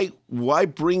that? Why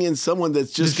bring in someone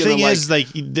that's just The going thing to is,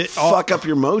 like, fuck up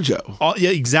your mojo? Yeah,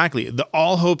 exactly.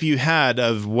 All hope you had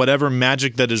of whatever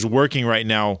magic that is working right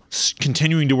now,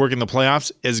 continuing to work in the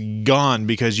playoffs, is gone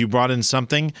because you brought in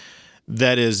something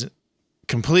that is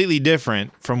completely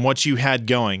different from what you had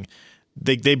going.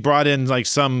 They brought in like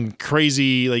some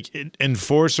crazy like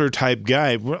enforcer type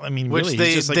guy. I mean, Which really, they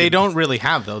he's just like they don't really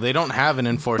have though. They don't have an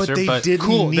enforcer, they but didn't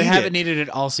Cool. need They haven't it. needed it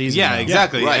all season. yeah, though.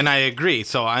 exactly. right. And I agree.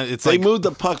 So it's They like moved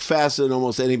the puck faster than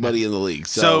almost anybody in the league.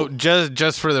 so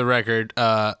just for the record,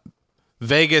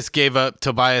 Vegas gave up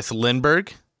Tobias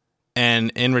Lindbergh, and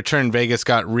in return, Vegas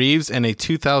got Reeves and a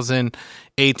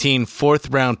 2018 fourth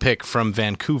round pick from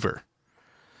Vancouver.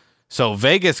 So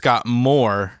Vegas got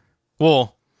more.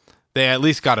 Well, they at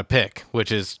least got a pick,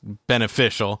 which is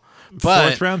beneficial. But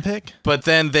Fourth round pick. But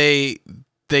then they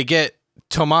get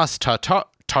Tomas Tartar,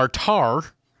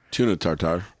 tuna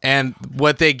tartar. and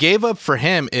what they gave up for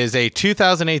him is a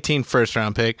 2018 first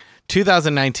round pick,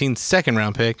 2019 second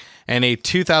round pick, and a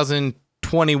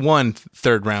 2021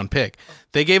 third round pick.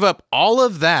 They gave up all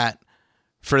of that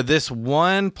for this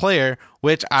one player,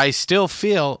 which I still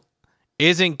feel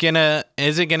isn't gonna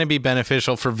be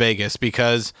beneficial for Vegas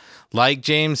because, like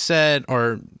James said,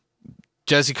 or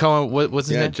Jesse Cohen, what's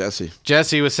his name? Jesse.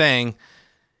 Jesse was saying,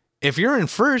 if you're in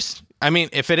first, I mean,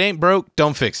 if it ain't broke,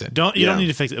 don't fix it. You don't need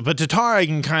to fix it. But Tatar, I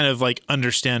can kind of like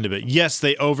understand a bit. Yes,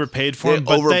 they overpaid for They him.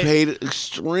 But overpaid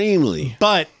extremely.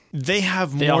 But they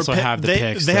have They more. also have the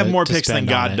picks They have to- more to picks than spend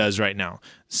God on it. does right now.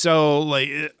 So like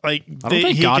I don't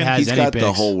think God has He's any got the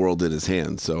picks. whole world in his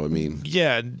hands. So I mean,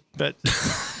 Yeah, but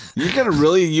you're gonna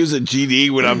really use a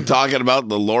GD when I'm talking about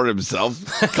the Lord himself?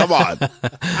 Come on.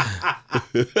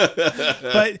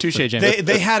 but Touche, James.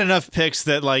 they had enough picks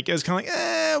that like it was kind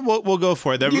of like we'll go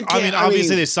for it. You I mean, can't-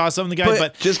 obviously they saw something in the guy,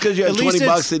 but just because you have at least $20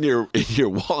 it's- in your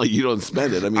wallet, you don't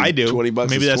spend it. I mean, I do. $20.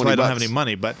 Maybe is that's why I $20. don't have any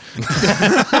money, but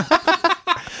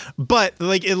but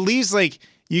like at least like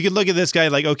you could look at this guy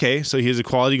like, okay, so he's a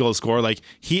quality goal scorer. Like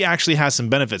he actually has some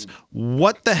benefits.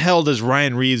 What the hell does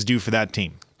Ryan Reeves do for that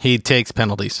team? He takes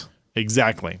penalties.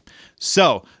 Exactly.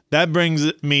 So that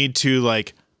brings me to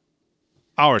like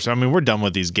ours. I mean, we're done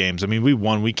with these games. I mean, we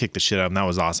won. We kicked the shit out, and that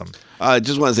was awesome. I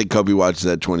just want to say Kobe watches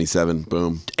at 27.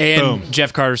 Boom. And Boom.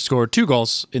 Jeff Carter scored 2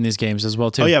 goals in these games as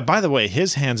well too. Oh yeah. By the way,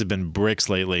 his hands have been bricks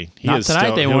lately. He Not is tonight,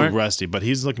 still they a little weren't. rusty, but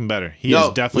he's looking better. He No.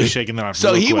 is definitely shaking that off.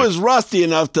 So real he quick. was rusty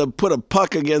enough to put a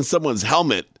puck against someone's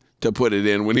helmet to put it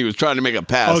in when he was trying to make a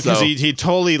pass. Oh, because So he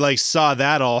totally like saw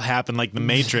that all happen like the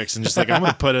Matrix and just like I'm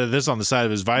gonna put this on the side of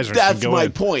his visor. and that's go my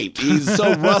in. point. He's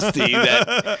so rusty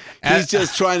that he's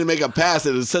just trying to make a pass,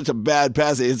 and it's such a bad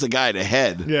pass it hits a guy in the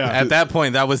head. Yeah. At that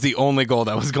point, that was the only goal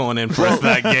that was going in for us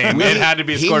that game. It had to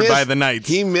be He scored by missed- the Knights.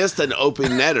 He missed an open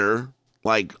netter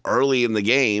like early in the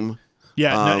game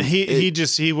Yeah,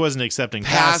 he wasn't accepting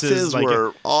passes. Like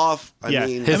were off. I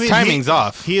mean, his timing's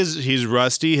off. He's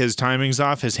rusty. His timing's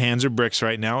off. His hands are bricks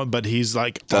right now. But he's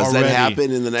like, does already, that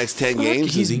happen in the next 10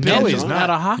 games? He's been out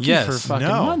of hockey for fucking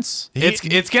months.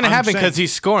 It's going to happen because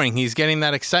he's scoring. He's getting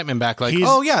that excitement back. Like,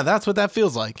 oh yeah, that's what that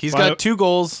feels like. He's got 2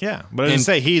 goals. Yeah, but I was gonna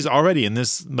say he's already in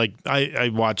this. Like I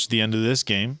watched the end of this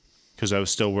game because I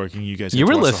was still working. You guys, you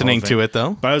were listening to it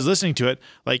though. But I was listening to it.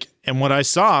 Like, and what I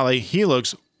saw, like, he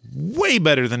looks way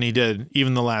better than he did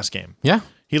even the last game. Yeah,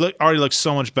 he already looks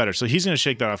so much better. So he's going to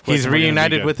shake that off quick. He's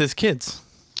reunited with his kids.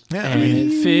 Yeah, and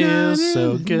it feels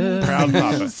so good. Proud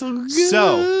papa.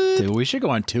 So, dude, we should go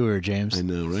on tour, James. I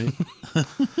know, right?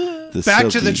 Back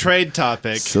to the trade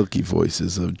topic. Silky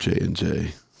voices of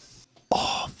J&J.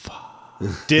 Oh,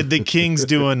 fuck. Did the Kings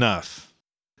do enough?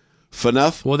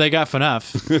 Enough? Well, they got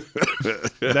enough. We're on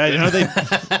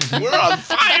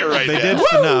fire right they now. They did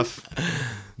enough,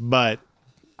 but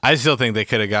I still think they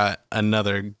could have got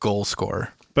another goal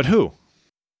scorer. But who?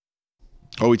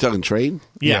 Are we talking trade?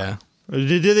 Yeah.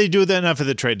 Did they do that enough at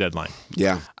the trade deadline?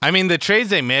 Yeah. I mean, the trades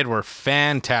they made were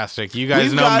fantastic. You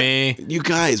guys know me. You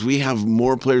guys, we have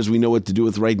more players we know what to do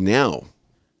with right now.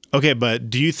 Okay, but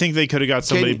do you think they could have got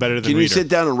somebody better than Can you Reeder? sit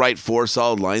down and write 4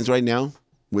 solid lines right now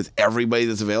with everybody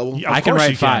that's available? Yeah, I can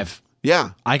write 5. Yeah.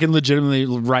 I can legitimately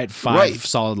write 5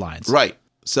 solid lines. Right.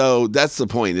 So that's the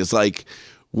point. It's like,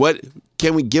 what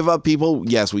can we give up people?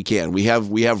 Yes, we can. We have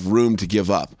room to give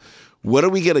up. What are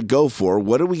we going to go for?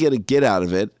 What are we going to get out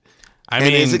of it? I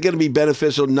mean, is it going to be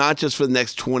beneficial not just for the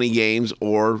next 20 games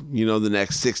or, the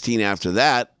next 16 after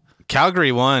that?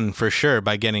 Calgary won for sure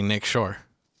by getting Nick Shore.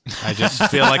 I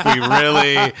just feel like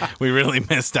we really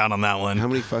missed out on that one. How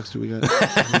many fucks do we got?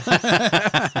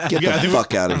 Get the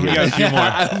fuck out of here. We got a few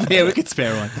more. Yeah, we could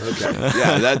spare one. Okay.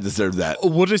 Yeah, that deserves that.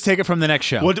 We'll just take it from the next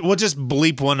show. We'll just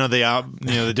bleep one of the out.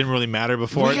 That didn't really matter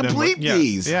before. We can bleep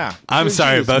these. Yeah. I'm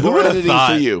sorry, but who More would have editing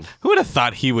thought? for you. Who would have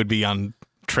thought he would be on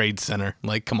Trade Center?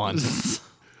 Like, come on.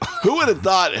 Who would have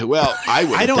thought? Well, I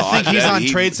would. I don't think he's on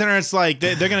Trade. Trade Center. It's like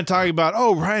they're going to talk about,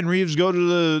 Ryan Reeves go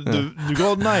to the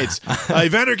Golden Knights.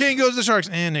 Evander Kane goes to the Sharks,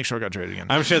 and Nick Shore got traded again.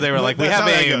 I'm sure they were like, we That's have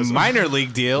how that a goes. minor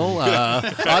league deal.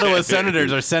 Ottawa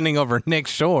Senators are sending over Nick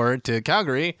Shore to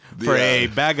Calgary for a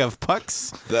bag of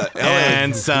pucks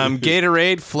and some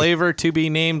Gatorade flavor to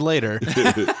be named later.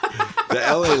 The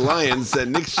LA Lions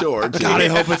sent Nick Shore to. God, I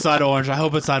hope it's not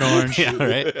orange. Yeah,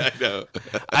 right. I know.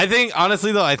 I think,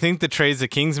 honestly, though, I think the trades the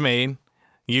Kings made,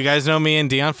 you guys know me and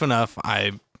Dion Phaneuf.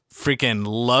 I freaking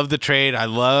love the trade. I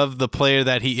love the player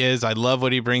that he is. I love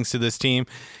what he brings to this team.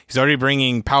 He's already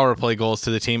bringing power play goals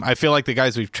to the team. I feel like the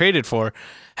guys we've traded for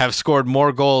have scored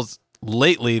more goals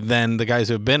lately than the guys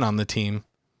who have been on the team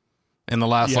in the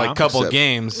last couple Except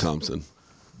games. Thompson.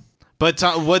 But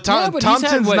but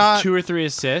Thompson's he's had, not 2 or 3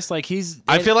 assists. Like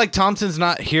I feel like Thompson's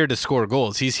not here to score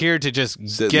goals. He's here to just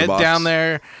Sit in the get box. down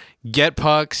there, get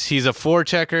pucks. He's a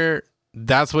forechecker.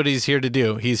 That's what he's here to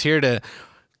do. He's here to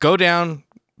go down,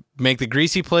 make the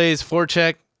greasy plays,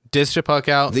 forecheck, dish the puck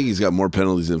I out. think he's got more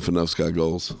penalties than Phaneuf's got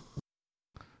goals.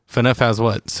 Phaneuf has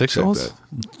what, 6 Check goals?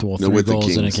 that. well, No, 3 with the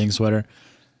goals in a Kings. King sweater.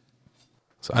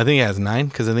 So I think he has 9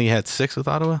 because I think he had 6 with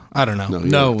Ottawa. I don't know.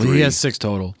 No, had he 3. has 6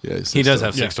 total. Yeah, He does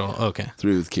have 6 total. Okay.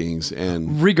 3 with Kings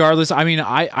and Regardless, I mean,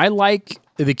 I like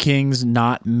the Kings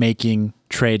not making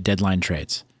trade deadline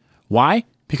trades. Why?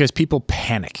 Because people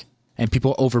panic and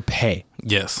people overpay.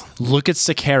 Yes. Look at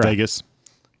Sekera. Vegas.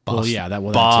 Well, yeah, that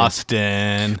was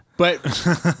Boston. But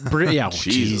yeah, well,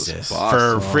 Jesus, Jesus. For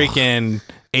Boston. freaking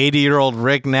 80-year-old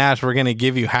Rick Nash, we're going to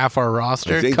give you half our I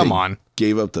roster? think Come they on.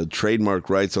 Gave up the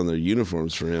trademark rights on their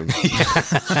uniforms for him.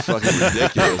 It's fucking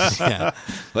ridiculous.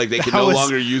 Like they can no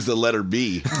longer use the letter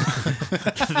B.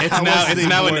 It's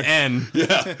now an N. They're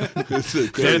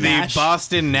the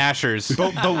Boston Nashers.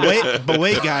 But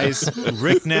wait, guys.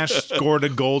 Rick Nash scored a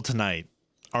goal tonight.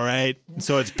 All right,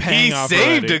 so it's paying He off.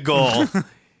 saved already. a goal.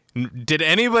 Did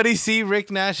anybody see Rick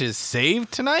Nash's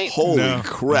save tonight? Holy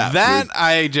crap. That dude.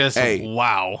 I just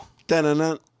wow.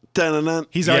 Dun-dun-dun, dun-dun-dun.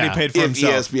 He's already Yeah. paid for If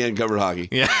himself. ESPN covered hockey.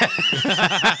 Yeah.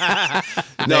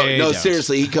 No, They no, don't.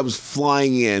 seriously. He comes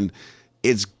flying in.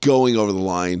 It's going over the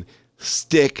line.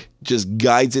 Stick just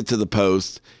guides it to the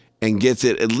post and gets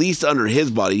it at least under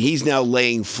his body. He's now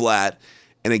laying flat,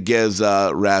 and it gives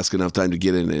Rask enough time to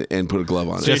get in and put a glove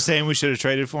on So it. you're saying we should have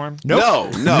traded for him? No.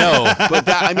 But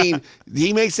that, I mean,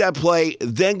 he makes that play,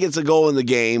 then gets a goal in the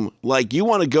game. Like, you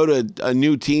want to go to a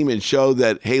new team and show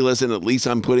that, hey, listen, at least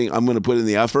I'm going to put in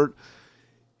the effort.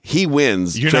 He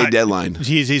wins trade deadline.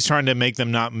 He's trying to make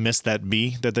them not miss that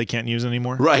B that they can't use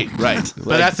anymore. Right. But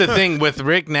that's the thing with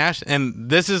Rick Nash, and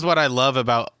this is what I love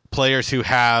about players who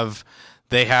have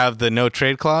the no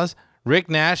trade clause. Rick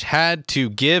Nash had to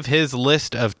give his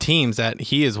list of teams that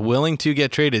he is willing to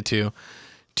get traded to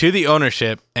the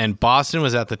ownership, and Boston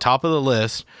was at the top of the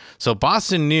list. So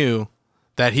Boston knew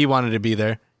that he wanted to be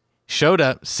there. Showed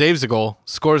up, saves a goal,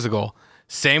 scores a goal.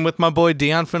 Same with my boy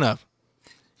Dion Phaneuf.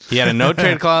 He had a no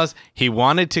trade clause. He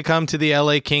wanted to come to the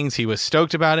LA Kings. He was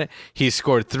stoked about it. He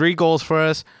scored 3 goals for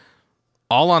us,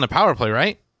 all on a power play,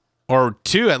 right? Or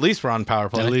 2 at least were on power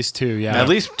play. At least 2, yeah. At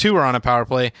least 2 were on a power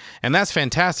play, and that's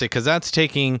fantastic because that's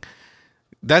giving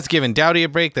Doughty a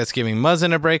break. That's giving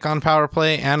Muzzin a break on power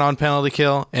play and on penalty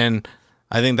kill. And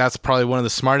I think that's probably one of the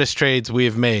smartest trades we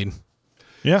have made.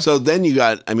 Yeah. So then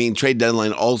trade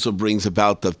deadline also brings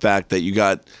about the fact that you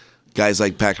got guys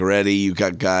like Pacioretty, you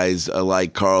got guys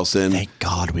like Carlson. Thank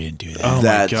God we didn't do that. Oh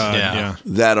my God. Yeah.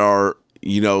 That are,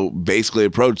 basically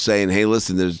approached saying, hey,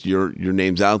 listen, there's your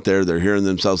name's out there. They're hearing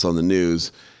themselves on the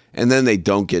news. And then they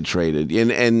don't get traded.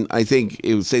 And I think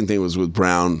it was the same thing was with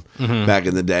Brown back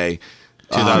in the day.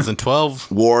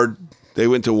 2012. Ward, they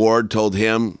went to Ward, told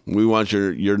him, we want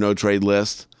your no trade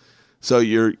list. So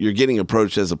you're getting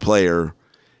approached as a player,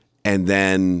 and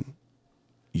then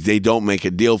they don't make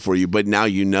a deal for you, but now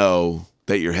you know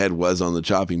that your head was on the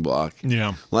chopping block.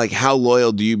 Yeah. Like, how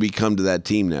loyal do you become to that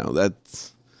team now?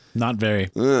 That's not very.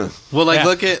 Well,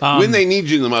 look at when they need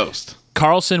you the most.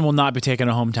 Carlson will not be taking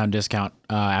a hometown discount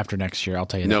after next year. I'll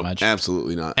tell you that much.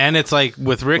 Absolutely not. And it's like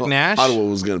with Rick Nash. Ottawa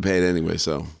was going to pay it anyway,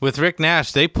 so. With Rick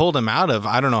Nash, they pulled him out of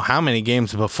I don't know how many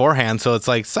games beforehand. So it's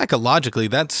like psychologically,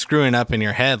 that's screwing up in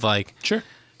your head. Like, sure.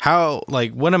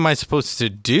 What am I supposed to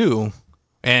do?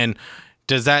 And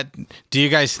do you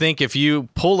guys think if you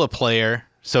pull a player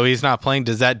so he's not playing,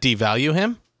 does that devalue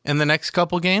him in the next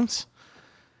couple games?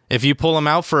 If you pull him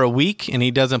out for a week and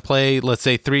he doesn't play, let's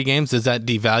say 3 games, does that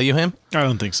devalue him? I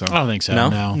don't think so. I don't think so.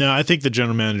 No, I think the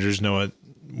general managers know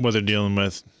what they're dealing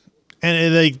with,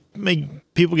 and they make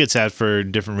people get sad for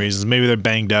different reasons. Maybe they're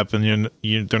banged up, and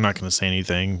they're not going to say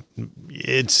anything.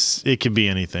 It could be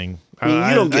anything. I mean,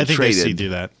 you don't get I think traded. they do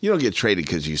that. You don't get traded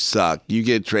because you suck. You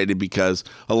get traded because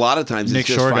a lot of times Nick it's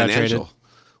just Shore got financial. traded.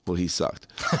 Well, he sucked.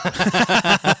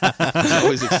 There's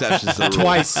always exceptions to the rule.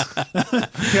 Twice.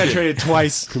 He got traded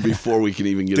twice. Before we can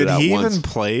even get Did it out he once. even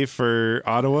play for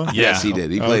Ottawa? Yes, he did.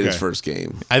 He played his Okay. first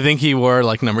game. I think he wore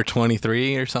like number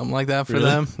 23 or something like that for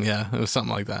them. Yeah, it was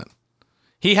something like that.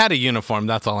 He had a uniform,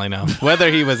 that's all I know.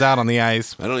 Whether he was out on the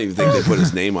ice. I don't even think they put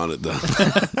his name on it, though.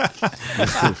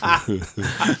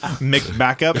 Mick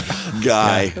Backup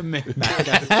Guy.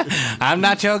 I'm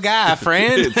not your guy,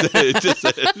 friend. It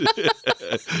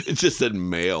just said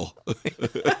male.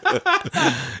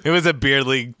 It was a beer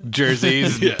league jersey,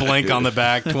 blank on the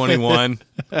back, 21.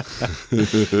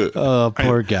 Oh,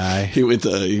 poor guy. He went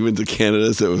to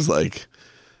Canada, so it was like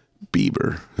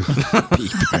Bieber.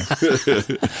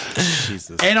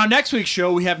 And on next week's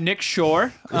show, we have Nick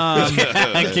Shore.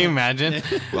 Can you imagine?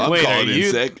 Well, I'm Wait, calling are in you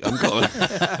sick.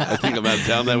 I think I'm out of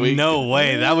town that week. No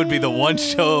way. That would be the one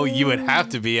show you would have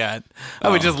to be at. I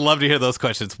would just love to hear those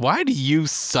questions. Why do you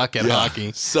suck at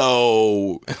hockey?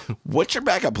 So, what's your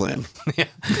backup plan?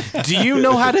 Do you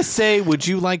know how to say, would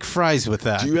you like fries with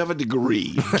that? Do you have a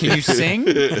degree? Can you sing?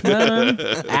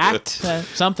 Act?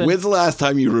 Something? When's the last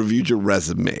time you reviewed your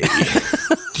resume?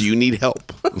 Do you need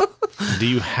help? Do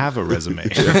you have a resume?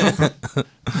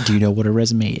 Do you know what a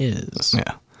resume is?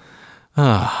 Yeah.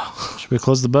 Should we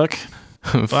close the book?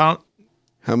 Well,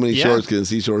 How many shorts can a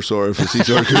seashore soar if a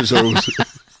seashore cruiser?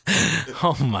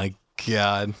 Oh my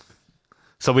God.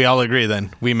 So we all agree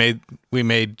then. We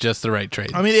made just the right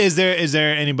trade. I mean, is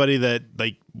there anybody that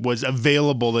like was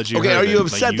available that you? Okay, heard are you that,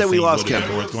 upset you that we think lost would've been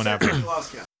Kemper? worth going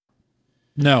after?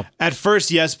 No. At first,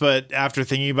 yes, but after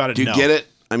thinking about it, Do you no. get it?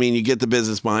 I mean, you get the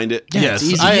business behind it? Yeah, yes,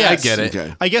 it's easy. I Yes. get it.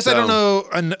 Okay. I guess I So- don't know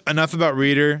enough about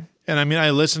Reader, and I mean,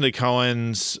 I listened to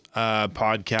Cohen's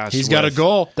podcast. He's got a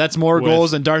goal. That's more with-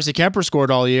 goals than Darcy Kemper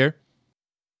scored all year.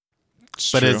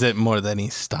 But is it more than he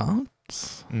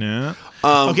stops? No.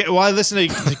 Okay. Well, I listened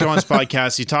to Cohen's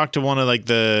podcast. He talked to one of like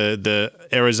the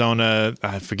Arizona.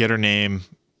 I forget her name,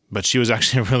 but she was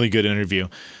actually a really good interview.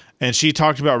 And she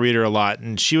talked about Reader a lot,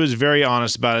 and she was very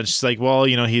honest about it. She's like, well,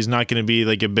 he's not going to be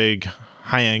like a big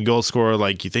high-end goal scorer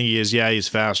like you think he is. Yeah, he's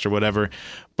fast or whatever,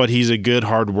 but he's a good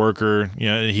hard worker.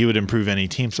 He would improve any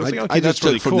team. So I was like, okay, I that's just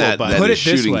really took from cool. that but that Put his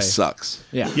it this shooting way. sucks.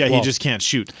 Yeah. yeah, Well, he just can't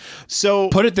shoot. So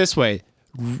put it this way.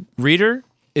 Reader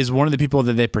is one of the people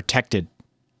that they protected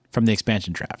from the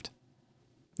expansion draft.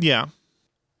 yeah,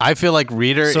 I feel like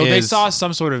Reader So is... they saw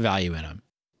some sort of value in him.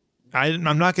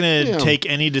 I'm not going to Yeah. take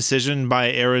any decision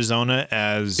by Arizona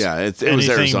as Yeah, it was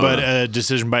anything Arizona. but a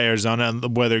decision by Arizona,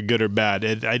 whether good or bad.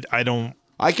 I don't.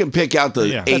 I can pick out the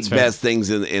Yeah, 8 that's fair. best things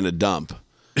in a dump.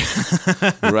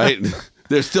 Right?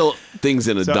 There's still things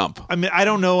in a So, dump. I mean, I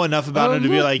don't know enough about him to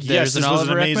be like, yes, There's this was an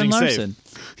Oliver amazing Ekman-Larsson.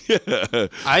 save.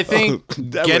 I think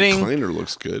That getting recliner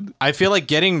looks good. I feel like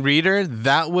getting Reader,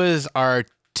 that was our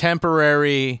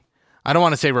temporary, I don't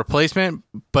want to say replacement,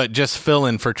 but just fill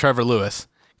in for Trevor Lewis.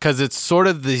 Because it's sort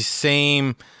of the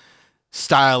same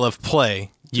style of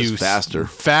play. Just faster.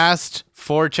 Fast,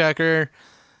 forechecker,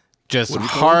 just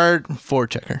hard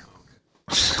forechecker.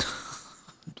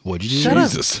 What'd you do? Shut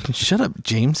Jesus. up. Shut up,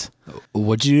 James.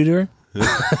 What'd you do to her?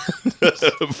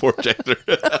 Forechecker.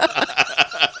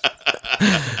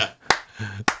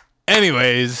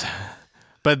 Anyways,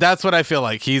 but that's what I feel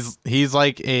like. He's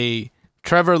like a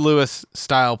Trevor Lewis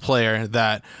style player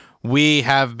that we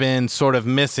have been sort of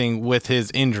missing with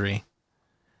his injury.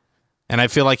 And I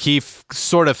feel like he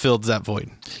sort of filled that void.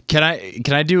 Can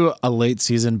I do a late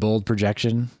season bold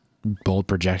projection? Bold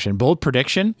prediction?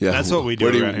 Yeah. That's what we do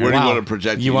Where do you, around here. where do you Wow. want to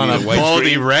project? You want need a white bold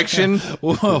screen? erection?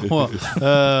 Whoa.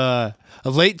 A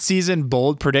late season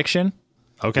bold prediction.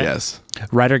 Okay. Yes.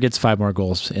 Ryder gets 5 more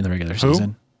goals in the regular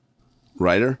season.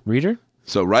 Ryder? Reader?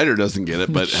 So Ryder doesn't get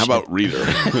it, but how about Reader?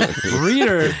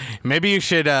 Reader. Maybe you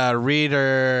should read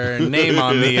her name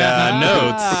on the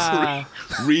notes.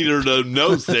 Reader the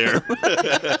notes there.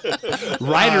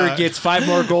 Ryder gets 5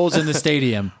 more goals in the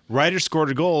stadium. Ryder scored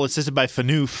a goal assisted by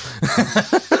Fanoof.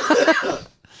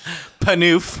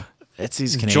 Panoof. It's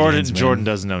these Canadians. man. Jordan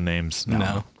doesn't know names.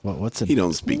 No. What's in He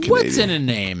don't speak Canadian. What's in a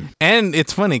name? And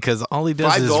it's funny because all he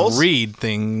does 5 is goals? read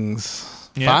things.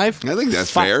 Yeah. 5? I think that's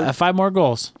fair. 5 more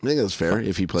goals. I think that's fair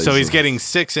if he plays. So he's the- getting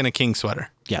 6 in a king sweater.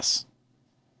 Yes.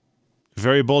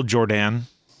 Very bold, Jordan.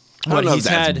 I don't know if he's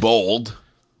that's had- bold.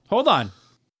 Hold on.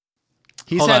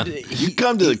 He's Hold had on. You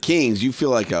come to the Kings, you feel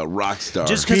like a rock star.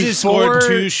 Just because he scored Before-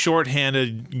 2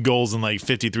 shorthanded goals in like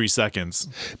 53 seconds.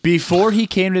 before he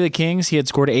came to the Kings, he had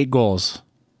scored 8 goals.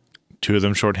 2 of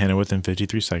them shorthanded within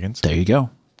 53 seconds. There you go.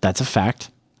 That's a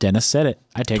fact. Dennis said it.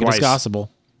 I take Twice. it as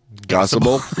gospel.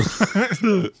 Gossable.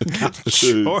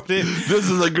 Jordan. This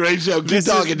is a great show. Keep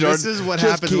talking, Jordan. This is what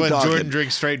Just happens keep when talking. Jordan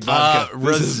drinks straight vodka.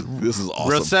 This is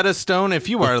awesome. Rosetta Stone, if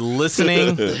you are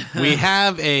listening, we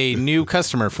have a new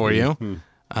customer for you.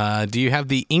 Do you have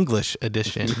the English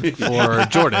edition for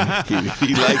Jordan?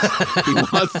 He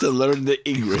wants to learn the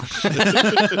English.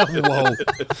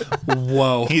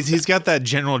 Whoa. He's got that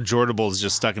General Jordables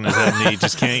just stuck in his head and he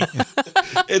just can't.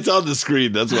 It's on the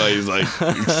screen. That's why he's like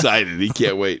excited. He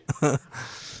can't wait.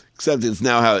 Except it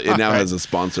now has a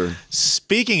sponsor.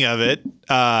 Speaking of it,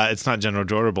 it's not General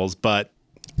Jordables, but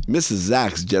Mrs.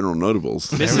 Zach's General Notables.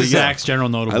 Mrs. Zach's General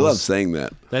Notables. I love saying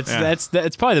that. That's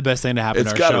probably the best thing to happen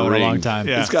It's to got our show a in ring. a long time.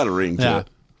 It's got a ring to Yeah.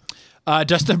 it.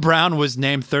 Dustin Brown was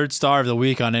named 3rd star of the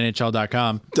week on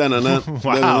NHL.com Dun-dun-dun.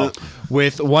 Wow. Dun-dun-dun.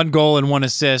 with 1 goal and 1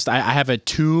 assist. I have a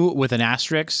 2 with an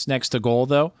asterisk next to goal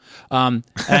though, and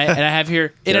I have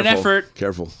here in an effort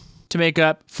Careful. to make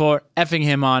up for effing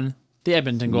him on the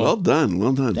Edmonton goal. Well done.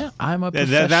 Well done. Yeah, I'm a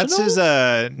professional. that's his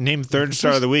named 3rd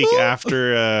star of the week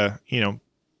after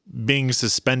being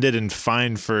suspended and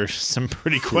fined for some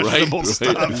pretty questionable Right.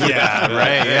 stuff. Yeah,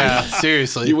 right. Yeah,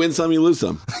 seriously. You win some, you lose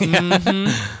some.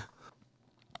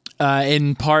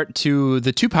 In part to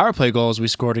the 2 power play goals we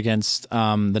scored against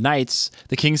the Knights,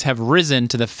 the Kings have risen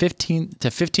to the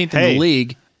 15th in Hey. the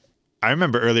league. I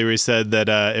remember earlier we said that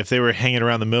if they were hanging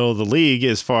around the middle of the league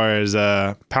as far as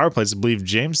power plays, I believe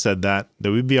James said that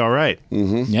we'd be all right.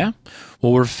 Yeah.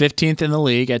 Well, we're 15th in the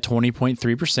league at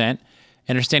 20.3%.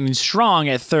 And are standing strong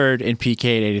at 3rd in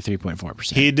PK at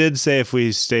 83.4%. He did say if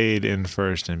we stayed in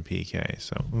first in PK,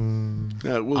 so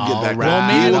We'll get back right,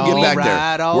 there. We'll get back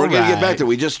right, there. all We're going to get right. back there.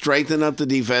 We just strengthened up the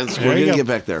defense. There We're you going to go. get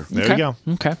back there. there you go.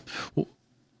 Okay. Well,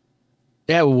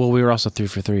 yeah, well, we were also 3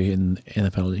 for 3 in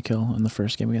the penalty kill in the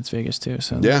first game against Vegas, too.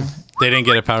 So Yeah. They didn't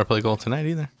get a power play goal tonight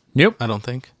either. Nope. I don't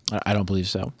think. I don't believe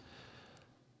so.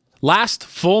 Last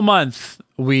full month,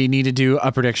 we need to do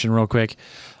a prediction real quick.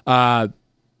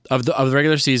 Of the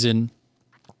regular season,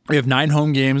 we have 9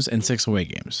 home games and 6 away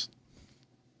games.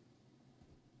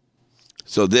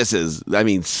 So this is,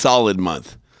 solid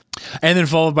month. And then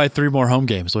followed by 3 more home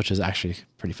games, which is actually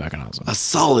pretty fucking awesome. A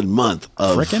solid month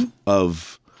of Frickin'?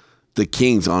 of the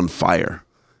Kings on fire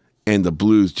and the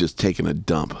Blues just taking a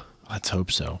dump. Let's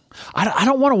hope so. I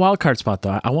don't want a wild card spot,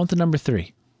 though. I want the number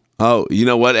 3. Oh, you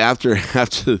know what? After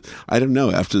I don't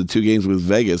know. After the 2 games with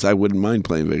Vegas, I wouldn't mind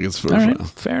playing Vegas first All right, round.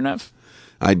 fair enough.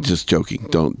 I'm just joking.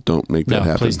 Don't make that No,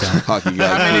 happen. please don't. Hockey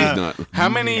guys, please not. How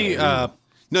many?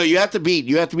 No, you have to be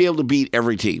able to beat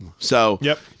every team. So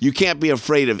Yep. you can't be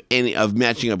afraid of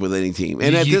matching up with any team.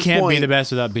 And at you this can't point, be the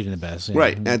best without beating the best. Yeah.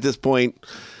 right? At this point,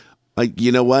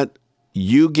 you know what?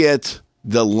 You get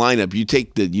the lineup. You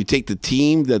take the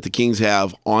team that the Kings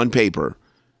have on paper,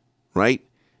 right?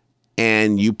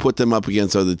 And you put them up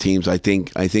against other teams. I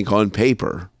think on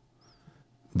paper,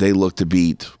 they look to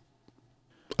beat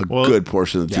a good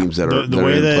portion of the teams that are the that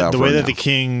way are in that playoff the way right that now. the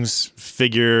Kings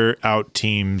figure out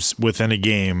teams within a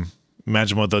game.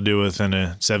 Imagine what they'll do within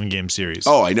a 7-game series.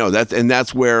 Oh, I know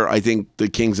that's where I think the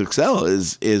Kings excel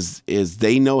is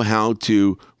they know how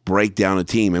to break down a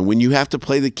team, and when you have to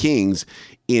play the Kings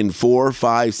in 4,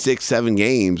 5, 6, 7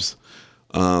 games,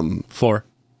 4.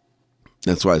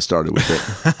 That's why I started with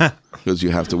it because you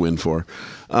have to win 4.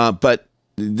 But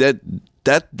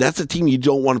that's a team you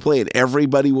don't want to play, and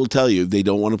everybody will tell you they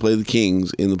don't want to play the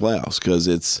Kings in the playoffs because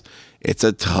it's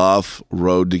a tough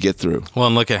road to get through. Well,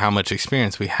 and look at how much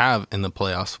experience we have in the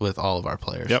playoffs with all of our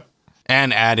players. Yep.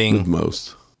 And With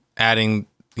most. adding,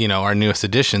 our newest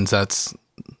additions, that's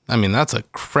a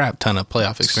crap ton of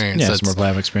playoff experience. Yeah, That's some more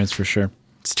playoff experience for sure.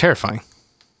 It's terrifying.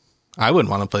 I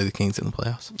wouldn't want to play the Kings in the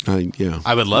playoffs. Yeah.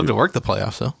 I would love to work the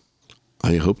playoffs, though.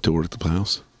 I hope to work the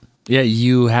playoffs. Yeah,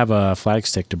 you have a flag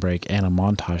stick to break and a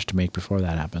montage to make before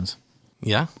that happens.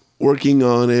 Yeah. Working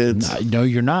on it. No,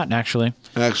 you're not, actually.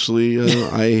 Actually,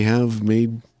 I have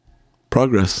made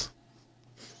progress.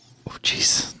 Oh,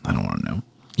 jeez. I don't want to know.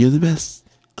 You're the best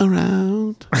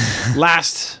around.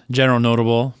 Last general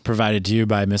notable provided to you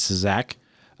by Mrs. Zach.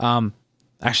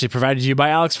 Actually provided to you by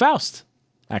Alex Faust.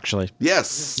 Actually.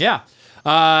 Yes. Yeah.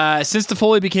 Since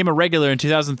Toffoli became a regular in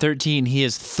 2013, he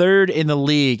is 3rd in the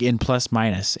league in plus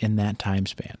minus in that time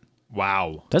span.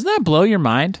 Wow. Doesn't that blow your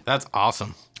mind? That's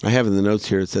awesome. I have in the notes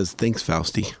here, it says, thanks,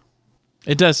 Fausty.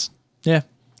 It does. Yeah.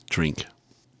 Drink.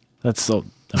 That's so.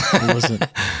 It wasn't.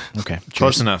 Okay.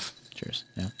 Close enough. Cheers.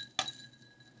 Yeah.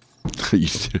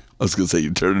 I was going to say,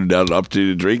 you turned down an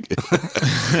opportunity to drink.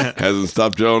 Hasn't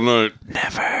stopped you all night.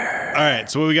 All right.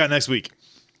 So what we got next week?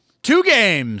 2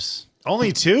 games.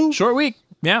 Only 2? Short week.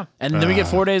 Yeah. And then we get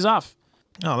 4 days off.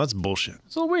 Oh, that's bullshit.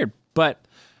 It's a little weird. But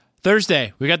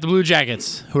Thursday, we got the Blue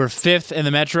Jackets, who are 5th in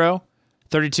the Metro.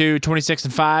 32, 26,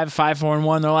 and 5,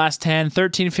 5-4-1 in their last 10,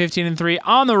 13, 15, and 3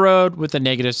 on the road with a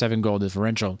 -7 goal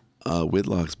differential.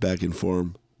 Whitlock's back in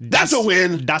form. That's a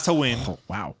win. That's a win. Oh,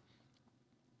 wow.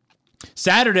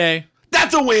 Saturday.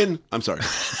 That's a win. I'm sorry.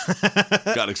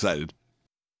 Got excited.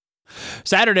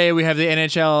 Saturday, we have the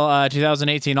NHL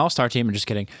 2018 All-Star team. I'm just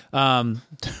kidding.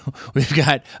 We've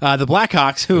got the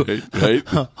Blackhawks, who... Right?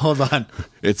 Hold on.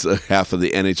 It's half of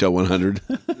the NHL 100.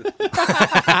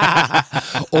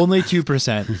 Only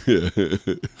 2%.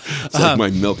 It's like my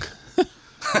milk.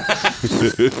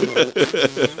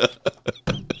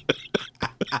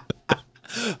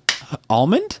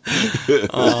 Almond?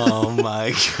 Oh, my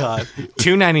God.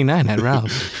 $2.99 at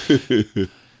Ralph's.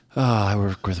 Oh, I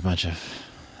work with a bunch of...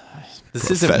 This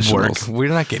isn't work. We're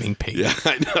not getting paid. Yeah,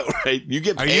 I know, right? You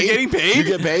get paid? Are you getting paid? You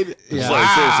get paid? Yeah. Like,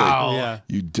 seriously. Yeah.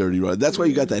 You dirty rod. That's why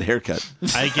you got that haircut.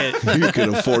 I get. You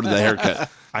can afford the haircut.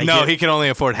 He can only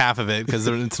afford half of it because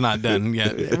it's not done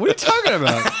yet. What are you talking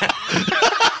about?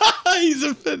 He's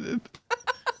offended.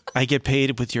 I get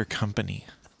paid with your company.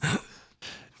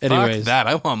 Anyways, Fuck that.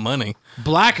 I want money.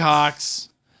 Blackhawks,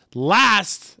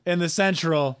 last in the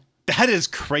Central. That is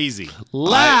crazy.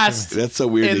 Last That's so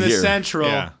weird in to the hear. Central.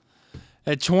 Yeah.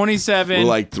 At 27. We're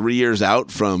like 3 years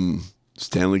out from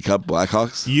Stanley Cup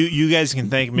Blackhawks. You guys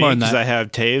can thank me More than because that. I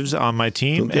have Taves on my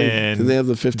team Didn't and they have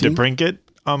the 15? DeBrincat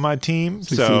on my team.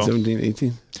 16, So 17,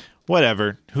 18?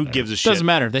 whatever. Who gives a shit? Doesn't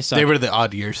matter. They suck. They were the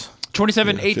odd years.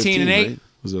 27, 18, 15, and 8. right?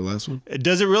 Was their last one?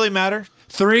 Does it really matter?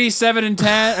 3, 7, and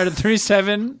 10. Or 3,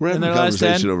 7 We're in having their a last 10.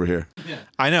 conversation over here.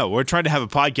 I know. We're trying to have a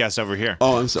podcast over here.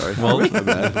 Oh, I'm sorry. My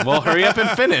bad. Well, hurry up and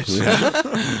finish.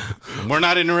 We're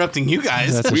not interrupting you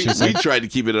guys. we tried to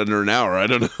keep it under an hour. I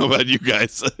don't know about you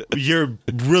guys. You're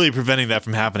really preventing that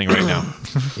from happening right now.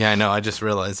 Yeah, I know. I just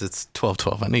realized it's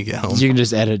 12:12. I need to get home. You can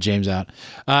just edit James out.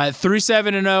 3,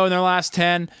 7, and 0 in their last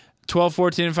 10. 12,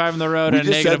 14, and 5 on the road. We and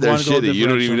just a said -1 they're goal shitty. You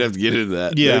don't even differential. have to get into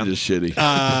that. Yeah. They're just shitty.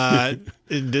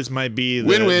 This might be the,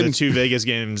 Win-win. the 2 Vegas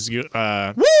games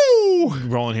Woo!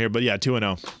 rolling here, but yeah,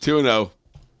 2-0. 2-0.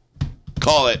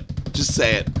 Call it. Just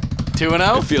say it.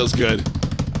 2-0? It feels good.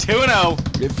 2-0.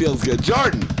 It feels good.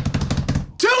 Jordan.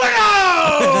 2-0!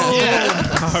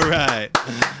 All right.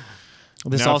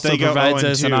 This Now, if also they go provides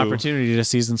us an 0-2 opportunity to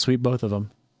season sweep both of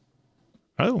them.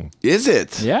 Oh, Is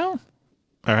it? Yeah.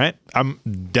 all right. I'm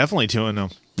definitely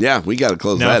 2-0. Yeah, we got to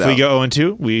close Now, that if we out. go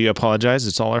 0-2, we apologize.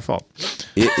 It's all our fault.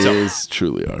 It is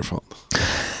truly our fault.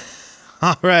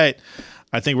 All right.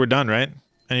 I think we're done, right?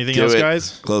 Anything Do else, it.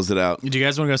 guys? Close it out. Do you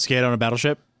guys want to go skate on a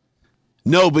battleship?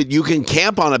 No, but you can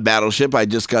camp on a battleship. I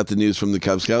just got the news from the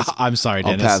Cub Scouts. I'm sorry,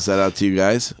 I'll Dennis. pass that out to you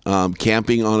guys.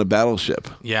 Camping on a battleship.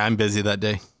 Yeah, I'm busy that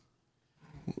day.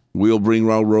 We'll bring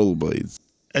our rollerblades.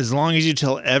 As long as you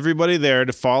tell everybody there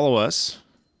to follow us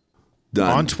Done.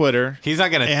 on Twitter He's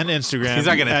not gonna and Instagram. He's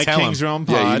not gonna at tell Kings them. Realm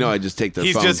Pod. Yeah, you know I just take their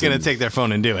He's phones. just gonna and take their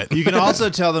phone and do it. You can also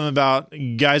tell them about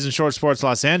Guys in Short Sports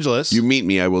Los Angeles. You meet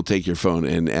me, I will take your phone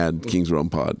and add Kings Realm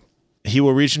Pod. He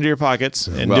will reach into your pockets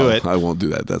and Well, do it. I won't do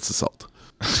that. That's assault.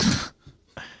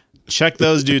 Check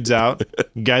those dudes out.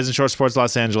 Guys in Short Sports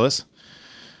Los Angeles.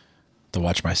 To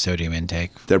watch my sodium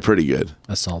intake. They're pretty good.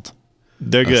 Assault.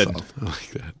 They're good. Assault. I like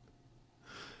that.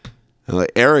 And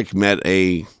like Eric met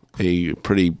a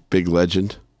pretty big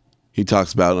legend. He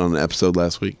talks about it on an episode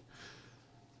last week,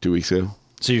 2 weeks ago.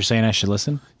 So you're saying I should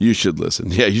listen? You should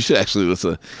listen. Yeah, you should actually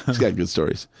listen. He's got good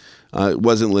stories. It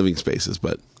wasn't Living Spaces,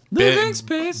 but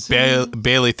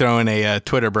Bailey throwing a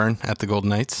Twitter burn at the Golden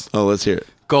Knights. oh, let's hear it.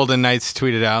 Golden Knights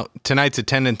tweeted out, tonight's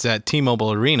attendance at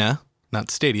T-Mobile Arena, not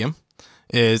stadium,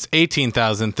 is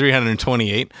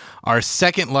 18,328, our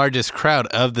second largest crowd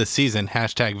of the season,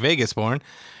 #VegasBorn.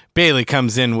 Bailey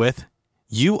comes in with,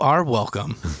 you are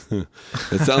welcome.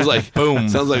 It sounds like Boom.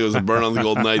 Sounds like it was a burn on the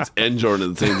Golden Knights and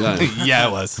Jordan at the same time. Yeah,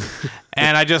 it was.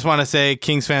 And I just want to say,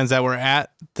 Kings fans that were at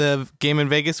the game in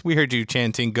Vegas, we heard you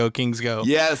chanting, go Kings, go.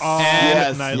 Yes.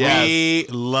 And yes. we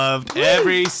loved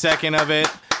every second of it.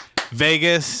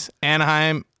 Vegas,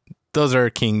 Anaheim, those are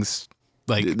Kings.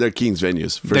 Like They're Kings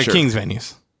venues for they're sure. Kings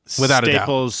venues, without a doubt.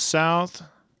 Staples South,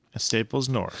 Staples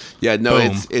North. Yeah, no,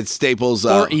 Boom. it's Staples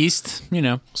Or East, you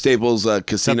know. Staples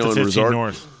Casino Up to and 15 Resort.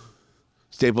 North.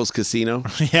 Staples Casino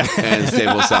Yeah. and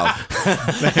Staples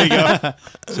South. There you go.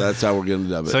 So that's how we're going to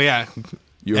dub it. So yeah,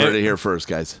 You heard it here first,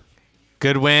 guys.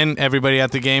 good win. Everybody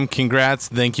at the game, congrats.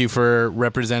 Thank you for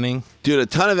representing. Dude, a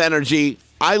ton of energy.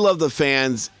 I love the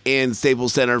fans in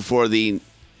Staples Center for the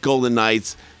Golden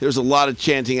Knights. There's a lot of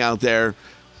chanting out there.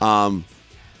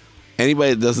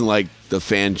 Anybody that doesn't like the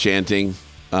fan chanting,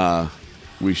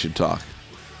 we should talk.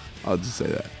 I'll just say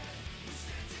that.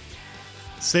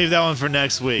 Save that one for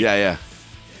next week. Yeah.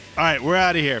 All right, we're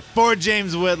out of here. For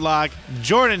James Whitlock,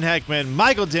 Jordan Heckman,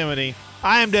 Michael Timoney,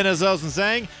 I am Dennis Olsen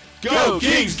saying, Go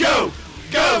Kings, go!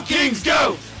 Go Kings,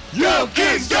 go! Go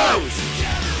Kings, go!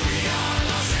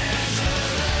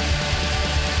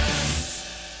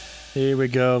 Here we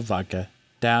go, vodka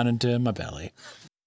down into my belly.